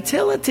than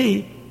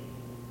futility.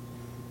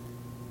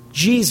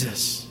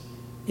 Jesus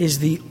is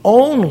the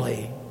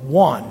only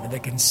one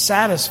that can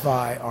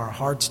satisfy our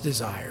heart's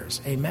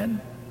desires. Amen?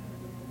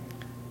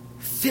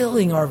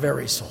 Filling our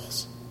very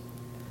souls.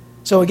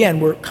 So again,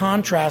 we're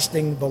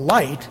contrasting the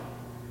light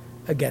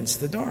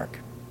against the dark.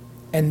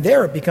 And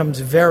there it becomes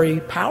very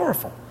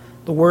powerful.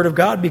 The Word of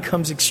God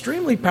becomes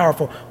extremely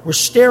powerful. We're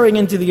staring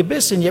into the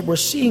abyss, and yet we're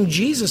seeing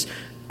Jesus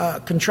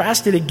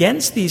contrasted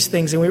against these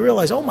things, and we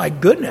realize, oh my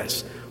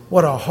goodness,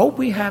 what a hope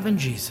we have in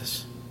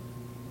Jesus.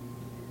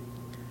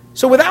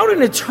 So without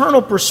an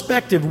eternal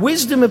perspective,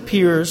 wisdom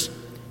appears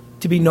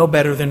to be no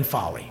better than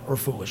folly or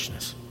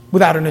foolishness.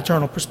 Without an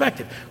eternal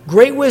perspective.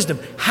 Great wisdom.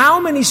 How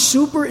many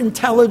super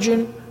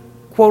intelligent,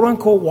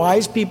 quote-unquote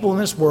wise people in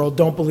this world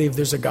don't believe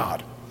there's a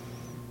God?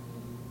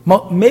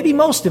 Maybe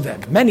most of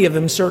them. Many of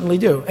them certainly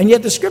do. And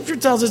yet the Scripture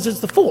tells us it's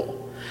the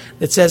fool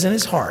that says in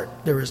his heart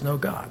there is no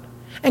God.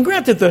 And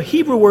granted, the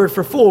Hebrew word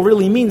for fool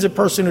really means a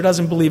person who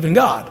doesn't believe in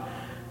God.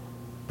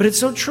 But it's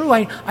so true.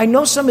 I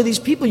know some of these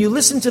people, you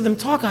listen to them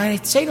talk, and I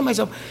say to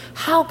myself,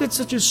 how could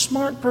such a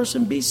smart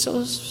person be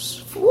so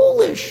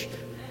foolish?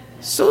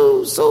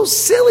 So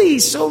silly,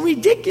 so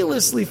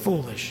ridiculously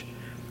foolish.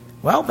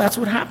 Well, that's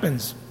what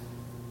happens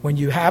when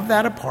you have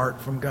that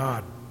apart from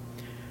God.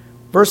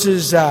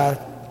 Verses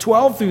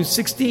 12 through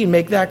 16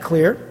 make that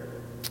clear.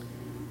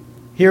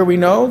 Here we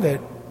know that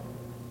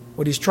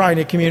what he's trying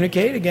to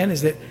communicate, again,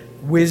 is that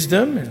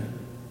wisdom and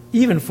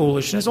even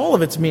foolishness, all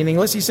of it's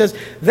meaningless. He says,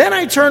 "Then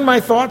I turn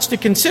my thoughts to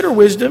consider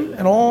wisdom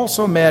and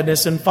also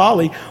madness and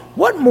folly.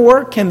 What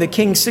more can the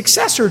king's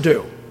successor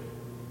do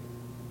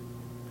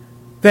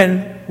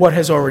than what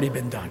has already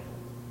been done?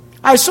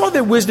 I saw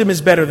that wisdom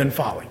is better than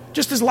folly,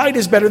 just as light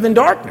is better than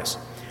darkness.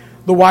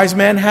 The wise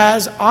man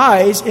has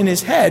eyes in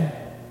his head,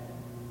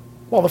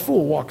 while the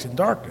fool walks in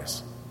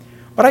darkness.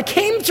 But I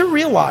came to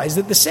realize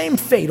that the same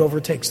fate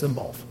overtakes them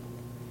both.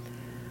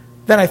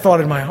 Then I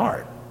thought in my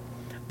heart,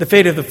 the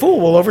fate of the fool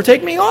will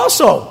overtake me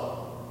also.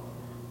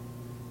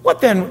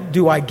 What then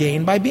do I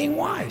gain by being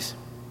wise?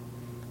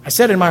 I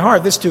said in my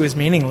heart, this too is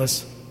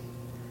meaningless.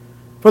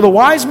 For the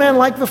wise man,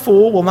 like the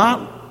fool, will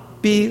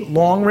not be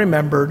long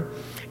remembered.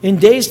 In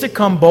days to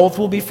come, both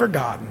will be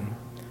forgotten.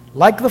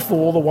 Like the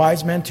fool, the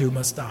wise man too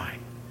must die."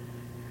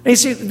 And you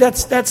see,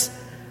 that's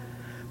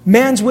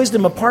man's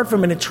wisdom apart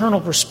from an eternal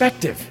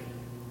perspective.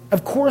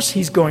 Of course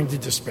he's going to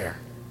despair.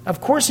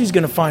 Of course he's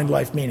going to find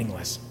life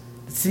meaningless.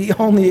 It's the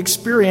only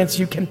experience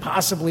you can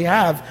possibly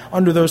have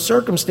under those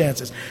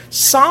circumstances.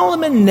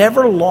 Solomon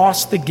never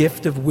lost the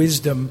gift of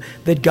wisdom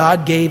that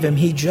God gave him.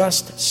 He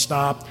just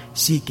stopped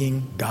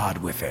seeking God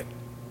with it.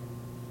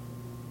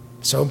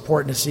 So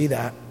important to see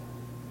that.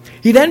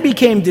 He then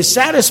became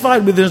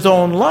dissatisfied with his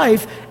own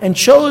life and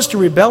chose to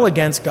rebel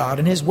against God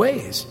and his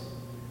ways.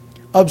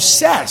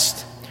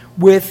 Obsessed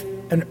with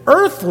an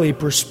earthly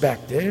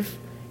perspective,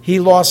 he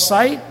lost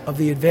sight of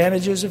the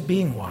advantages of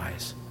being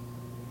wise.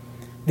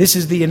 This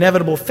is the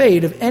inevitable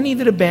fate of any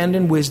that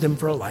abandon wisdom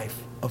for a life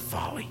of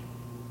folly.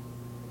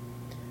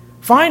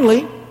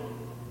 Finally,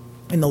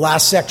 in the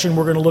last section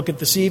we're going to look at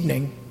this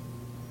evening,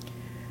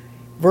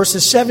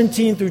 verses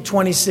 17 through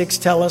 26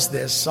 tell us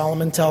this.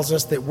 Solomon tells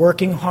us that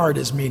working hard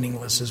is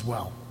meaningless as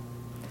well.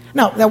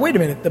 Now wait a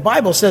minute. The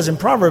Bible says in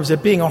Proverbs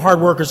that being a hard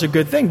worker is a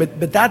good thing,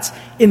 but that's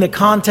in the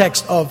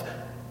context of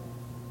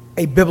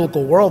a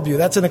biblical worldview.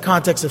 That's in the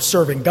context of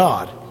serving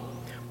God.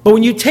 But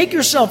when you take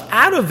yourself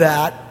out of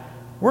that,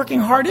 working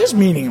hard is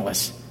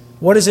meaningless.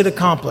 What does it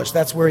accomplish?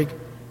 That's where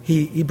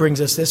he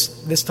brings us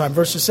this time.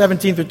 Verses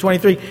 17 through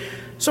 23.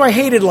 So I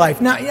hated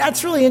life. Now,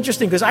 that's really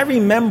interesting because I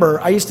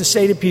remember I used to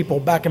say to people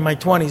back in my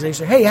 20s, I used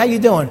to say, "Hey, how you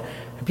doing?"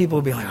 And people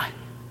would be like,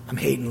 "I'm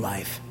hating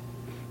life."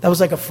 That was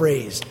like a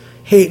phrase.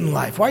 Hating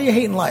life. Why are you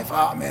hating life?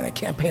 "Oh, man, I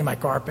can't pay my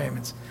car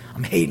payments.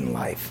 I'm hating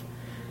life."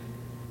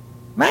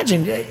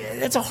 Imagine,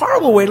 it's a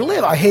horrible way to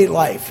live. I hate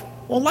life.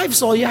 Well,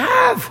 life's all you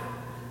have.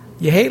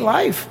 You hate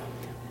life.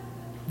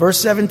 Verse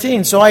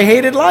 17, "So I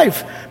hated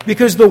life,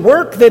 because the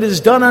work that is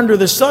done under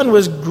the sun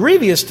was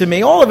grievous to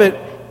me. All of it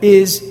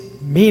is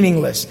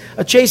meaningless,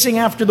 a chasing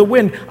after the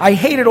wind. I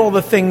hated all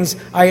the things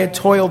I had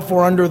toiled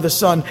for under the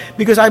sun,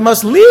 because I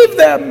must leave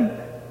them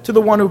to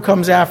the one who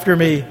comes after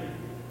me.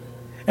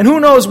 And who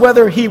knows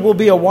whether he will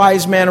be a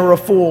wise man or a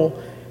fool,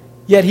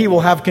 yet he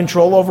will have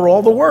control over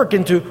all the work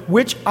into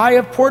which I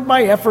have poured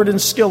my effort and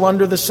skill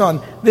under the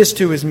sun. This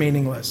too is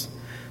meaningless.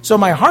 So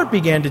my heart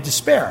began to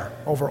despair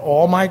over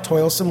all my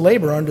toilsome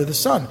labor under the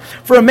sun.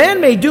 For a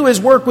man may do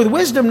his work with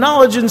wisdom,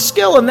 knowledge, and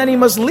skill, and then he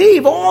must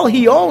leave all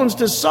he owns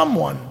to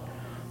someone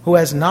who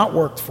has not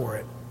worked for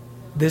it.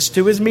 This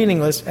too is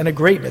meaningless and a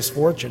great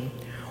misfortune.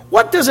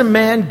 What does a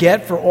man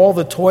get for all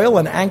the toil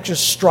and anxious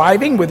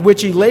striving with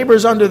which he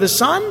labors under the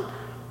sun?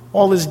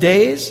 All his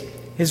days,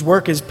 his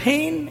work is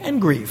pain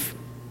and grief.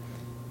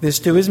 This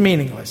too is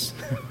meaningless."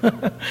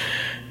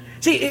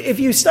 See, if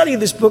you study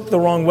this book the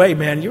wrong way,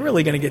 man, you're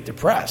really going to get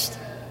depressed.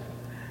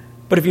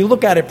 But if you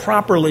look at it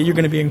properly, you're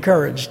going to be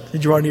encouraged to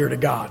draw near to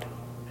God.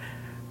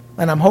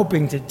 And I'm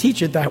hoping to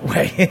teach it that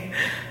way.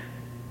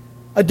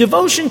 A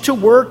devotion to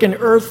work and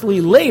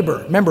earthly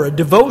labor, remember, a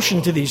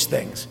devotion to these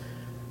things,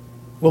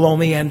 will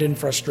only end in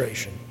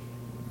frustration.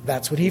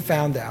 That's what he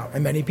found out.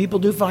 And many people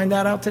do find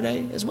that out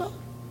today as well.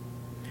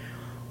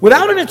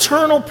 Without an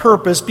eternal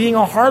purpose, being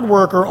a hard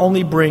worker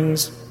only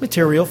brings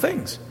material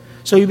things.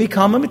 So you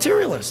become a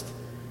materialist.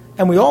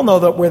 And we all know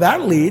that where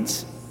that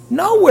leads,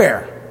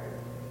 nowhere.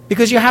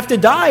 Because you have to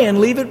die and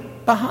leave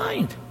it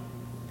behind.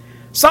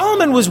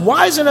 Solomon was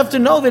wise enough to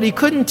know that he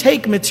couldn't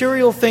take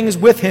material things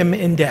with him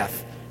in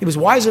death. He was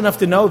wise enough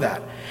to know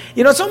that.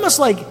 You know, it's almost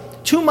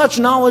like too much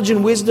knowledge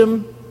and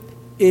wisdom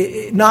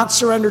not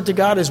surrendered to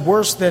God is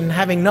worse than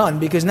having none.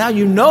 Because now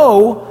you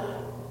know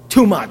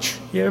too much.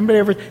 Anybody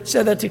ever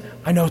said that to you?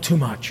 I know too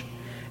much.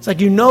 It's like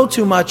you know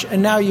too much,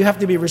 and now you have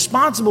to be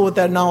responsible with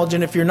that knowledge,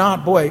 and if you're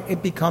not, boy,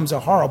 it becomes a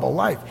horrible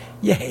life.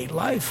 You hate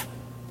life.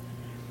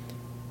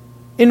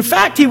 In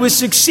fact, he was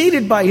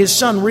succeeded by his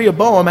son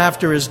Rehoboam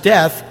after his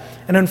death,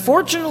 and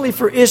unfortunately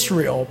for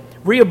Israel,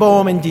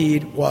 Rehoboam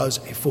indeed was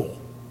a fool.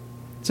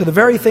 So the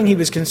very thing he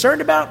was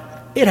concerned about,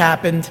 it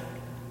happened.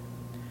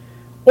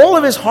 All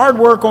of his hard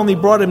work only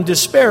brought him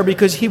despair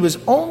because he was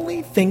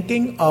only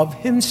thinking of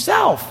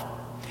himself.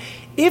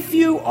 If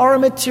you are a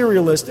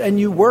materialist and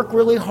you work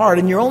really hard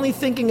and you're only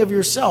thinking of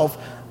yourself,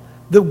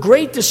 the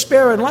great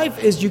despair in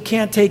life is you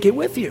can't take it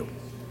with you.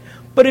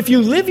 But if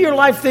you live your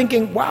life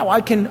thinking, wow,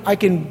 I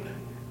can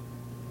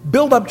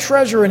build up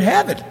treasure in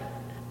heaven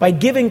by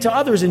giving to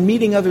others and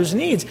meeting others'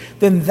 needs,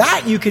 then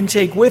that you can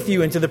take with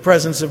you into the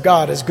presence of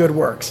God as good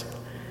works.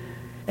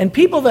 And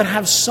people that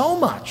have so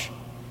much,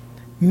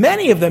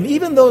 many of them,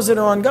 even those that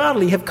are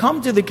ungodly, have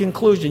come to the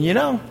conclusion,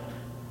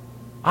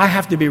 I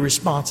have to be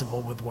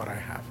responsible with what I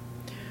have.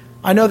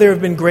 I know there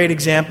have been great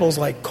examples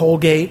like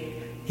Colgate.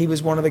 He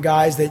was one of the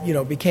guys that,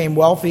 became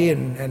wealthy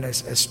and a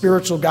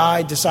spiritual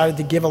guy, decided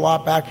to give a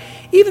lot back.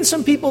 Even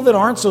some people that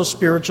aren't so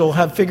spiritual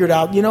have figured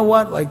out,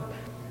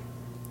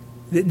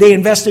 they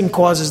invest in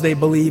causes they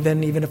believe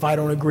in, even if I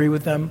don't agree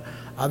with them.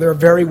 There are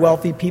very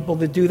wealthy people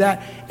that do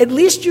that. At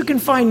least you can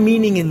find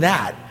meaning in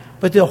that.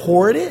 But to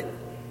hoard it,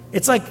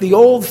 it's like the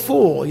old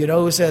fool,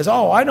 who says,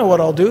 oh, I know what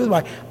I'll do.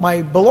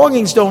 My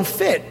belongings don't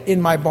fit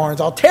in my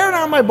barns. I'll tear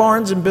down my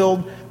barns and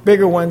build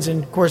bigger ones.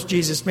 And, of course,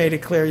 Jesus made it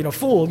clear,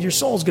 fool, your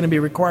soul's going to be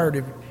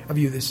required of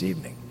you this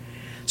evening.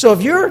 So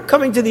if you're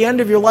coming to the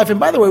end of your life, and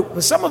by the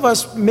way, some of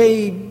us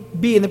may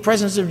be in the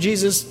presence of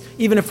Jesus,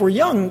 even if we're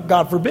young,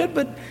 God forbid,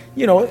 but,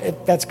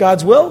 if that's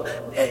God's will,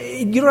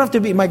 you don't have to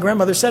be, my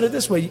grandmother said it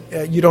this way,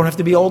 you don't have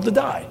to be old to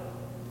die.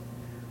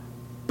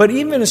 But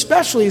even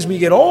especially as we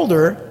get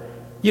older,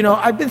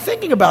 I've been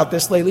thinking about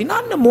this lately,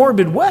 not in a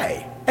morbid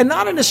way, and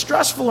not in a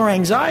stressful or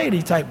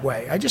anxiety type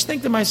way. I just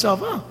think to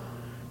myself,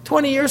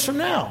 20 years from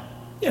now,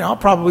 I'll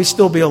probably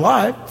still be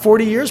alive.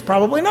 40 years,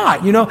 probably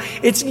not.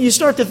 You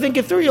start to think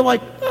it through. You're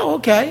like, oh,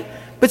 okay.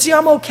 But see,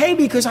 I'm okay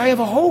because I have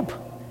a hope,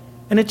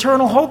 an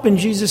eternal hope in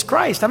Jesus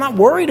Christ. I'm not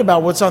worried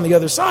about what's on the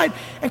other side.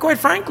 And quite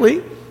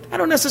frankly, I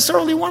don't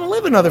necessarily want to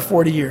live another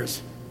 40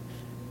 years.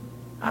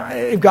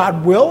 If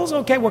God wills,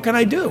 okay, what can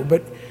I do?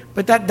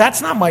 But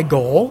that's not my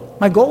goal.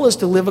 My goal is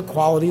to live a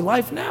quality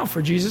life now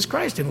for Jesus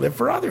Christ and live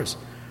for others.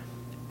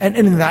 And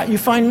in that you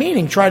find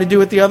meaning. Try to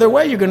do it the other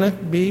way, you're going to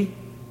be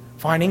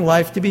finding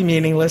life to be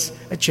meaningless,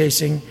 a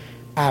chasing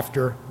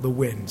after the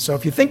wind. So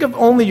if you think of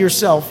only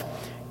yourself,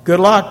 good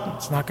luck.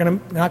 It's not going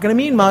to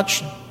mean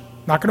much,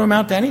 not going to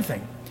amount to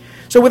anything.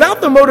 So without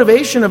the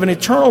motivation of an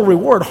eternal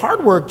reward,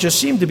 hard work just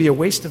seemed to be a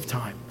waste of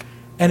time.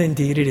 And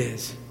indeed it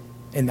is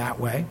in that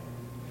way.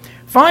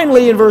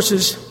 Finally, in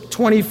verses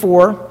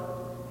 24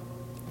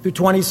 through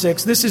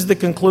 26, this is the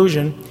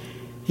conclusion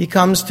he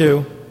comes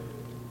to.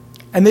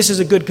 And this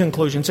is a good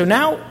conclusion. So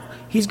now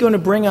he's going to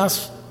bring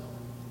us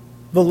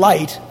the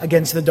light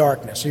against the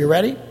darkness. Are you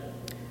ready?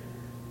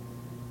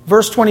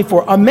 Verse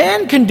 24, a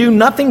man can do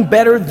nothing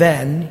better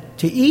than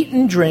to eat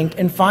and drink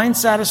and find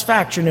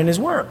satisfaction in his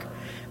work.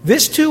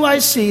 This too I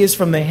see is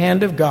from the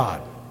hand of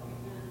God.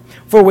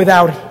 For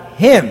without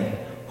him,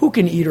 who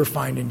can eat or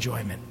find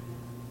enjoyment?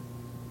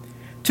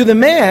 To the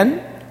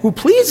man who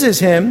pleases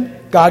him,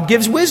 God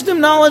gives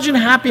wisdom, knowledge, and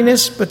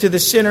happiness, but to the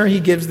sinner he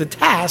gives the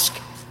task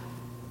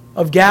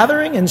of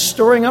gathering and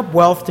storing up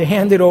wealth to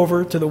hand it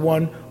over to the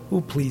one who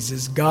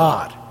pleases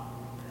God.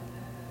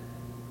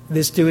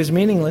 This too is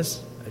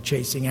meaningless, a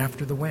chasing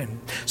after the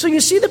wind. So you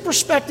see the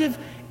perspective.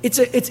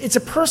 It's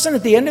a person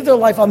at the end of their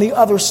life on the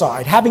other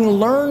side, having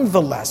learned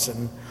the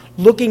lesson,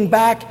 looking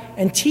back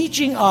and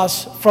teaching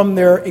us from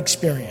their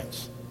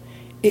experience.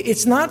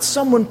 It's not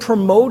someone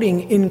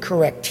promoting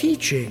incorrect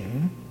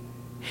teaching.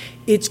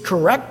 It's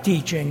correct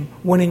teaching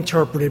when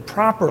interpreted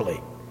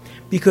properly,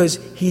 because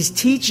he's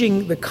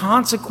teaching the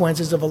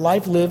consequences of a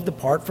life lived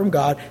apart from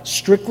God,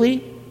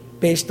 strictly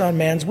based on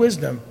man's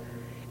wisdom,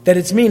 that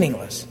it's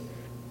meaningless.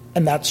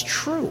 And that's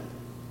true,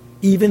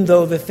 even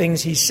though the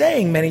things he's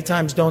saying many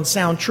times don't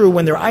sound true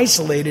when they're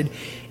isolated.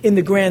 In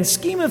the grand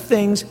scheme of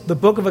things, the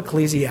book of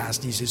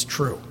Ecclesiastes is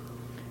true.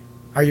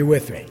 Are you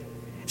with me?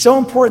 It's so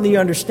important that you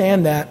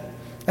understand that.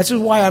 This is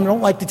why I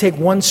don't like to take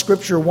one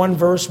scripture, one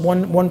verse,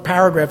 one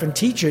paragraph and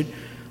teach it.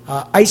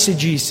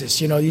 Eisegesis,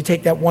 you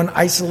take that one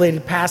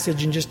isolated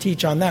passage and just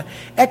teach on that.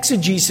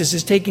 Exegesis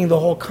is taking the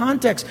whole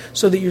context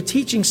so that you're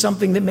teaching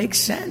something that makes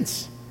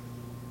sense.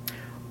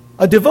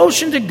 A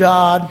devotion to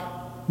God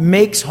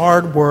makes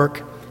hard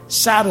work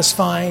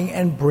satisfying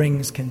and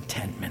brings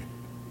contentment.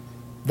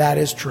 That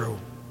is true.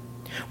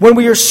 When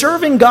we are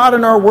serving God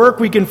in our work,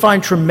 we can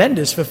find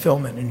tremendous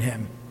fulfillment in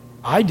Him.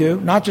 I do,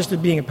 not just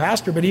in being a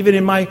pastor, but even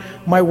in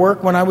my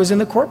work when I was in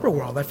the corporate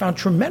world. I found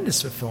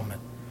tremendous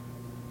fulfillment.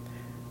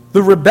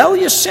 The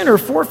rebellious sinner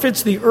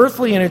forfeits the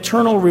earthly and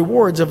eternal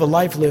rewards of a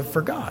life lived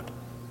for God.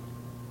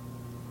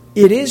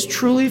 It is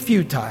truly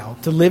futile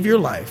to live your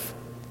life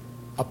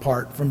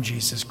apart from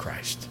Jesus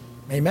Christ.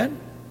 Amen?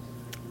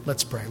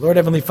 Let's pray. Lord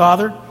Heavenly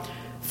Father,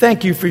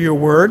 thank you for your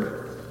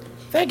word.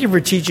 Thank you for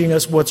teaching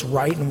us what's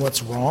right and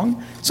what's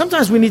wrong.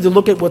 Sometimes we need to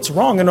look at what's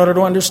wrong in order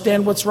to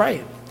understand what's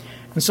right.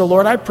 And so,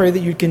 Lord, I pray that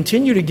you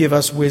continue to give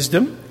us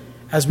wisdom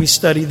as we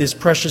study this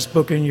precious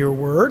book in your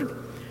word.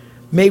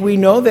 May we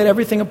know that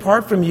everything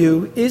apart from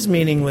you is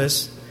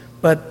meaningless,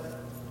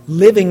 but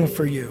living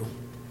for you,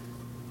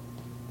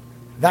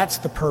 that's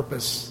the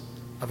purpose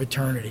of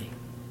eternity.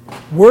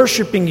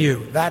 Worshiping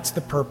you, that's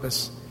the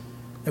purpose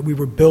that we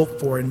were built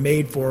for and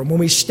made for. And when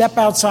we step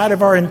outside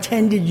of our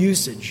intended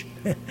usage,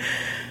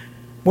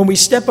 when we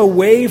step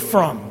away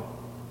from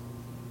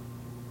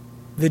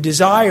the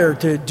desire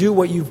to do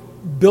what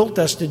you've built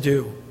us to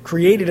do,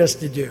 created us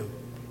to do,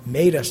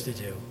 made us to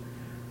do,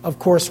 of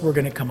course we're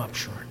going to come up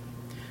short.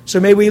 So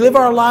may we live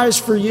our lives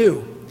for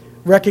you,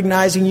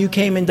 recognizing you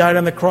came and died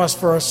on the cross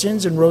for our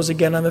sins and rose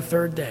again on the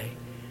third day.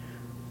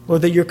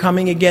 Lord, that you're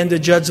coming again to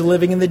judge the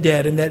living and the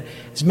dead, and that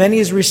as many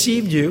as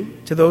received you,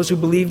 to those who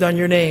believed on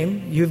your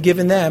name, you've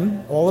given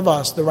them, all of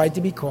us, the right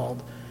to be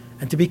called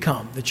and to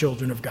become the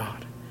children of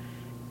God.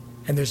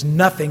 And there's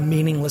nothing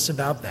meaningless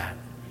about that.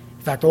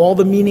 In fact, all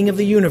the meaning of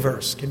the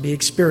universe can be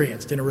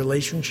experienced in a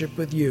relationship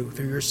with you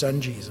through your Son,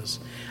 Jesus.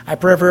 I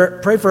pray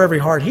for every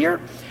heart here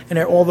and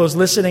all those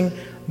listening.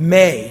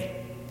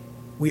 May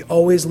we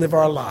always live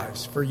our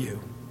lives for you.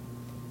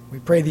 We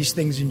pray these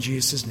things in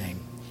Jesus' name.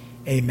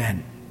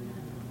 Amen.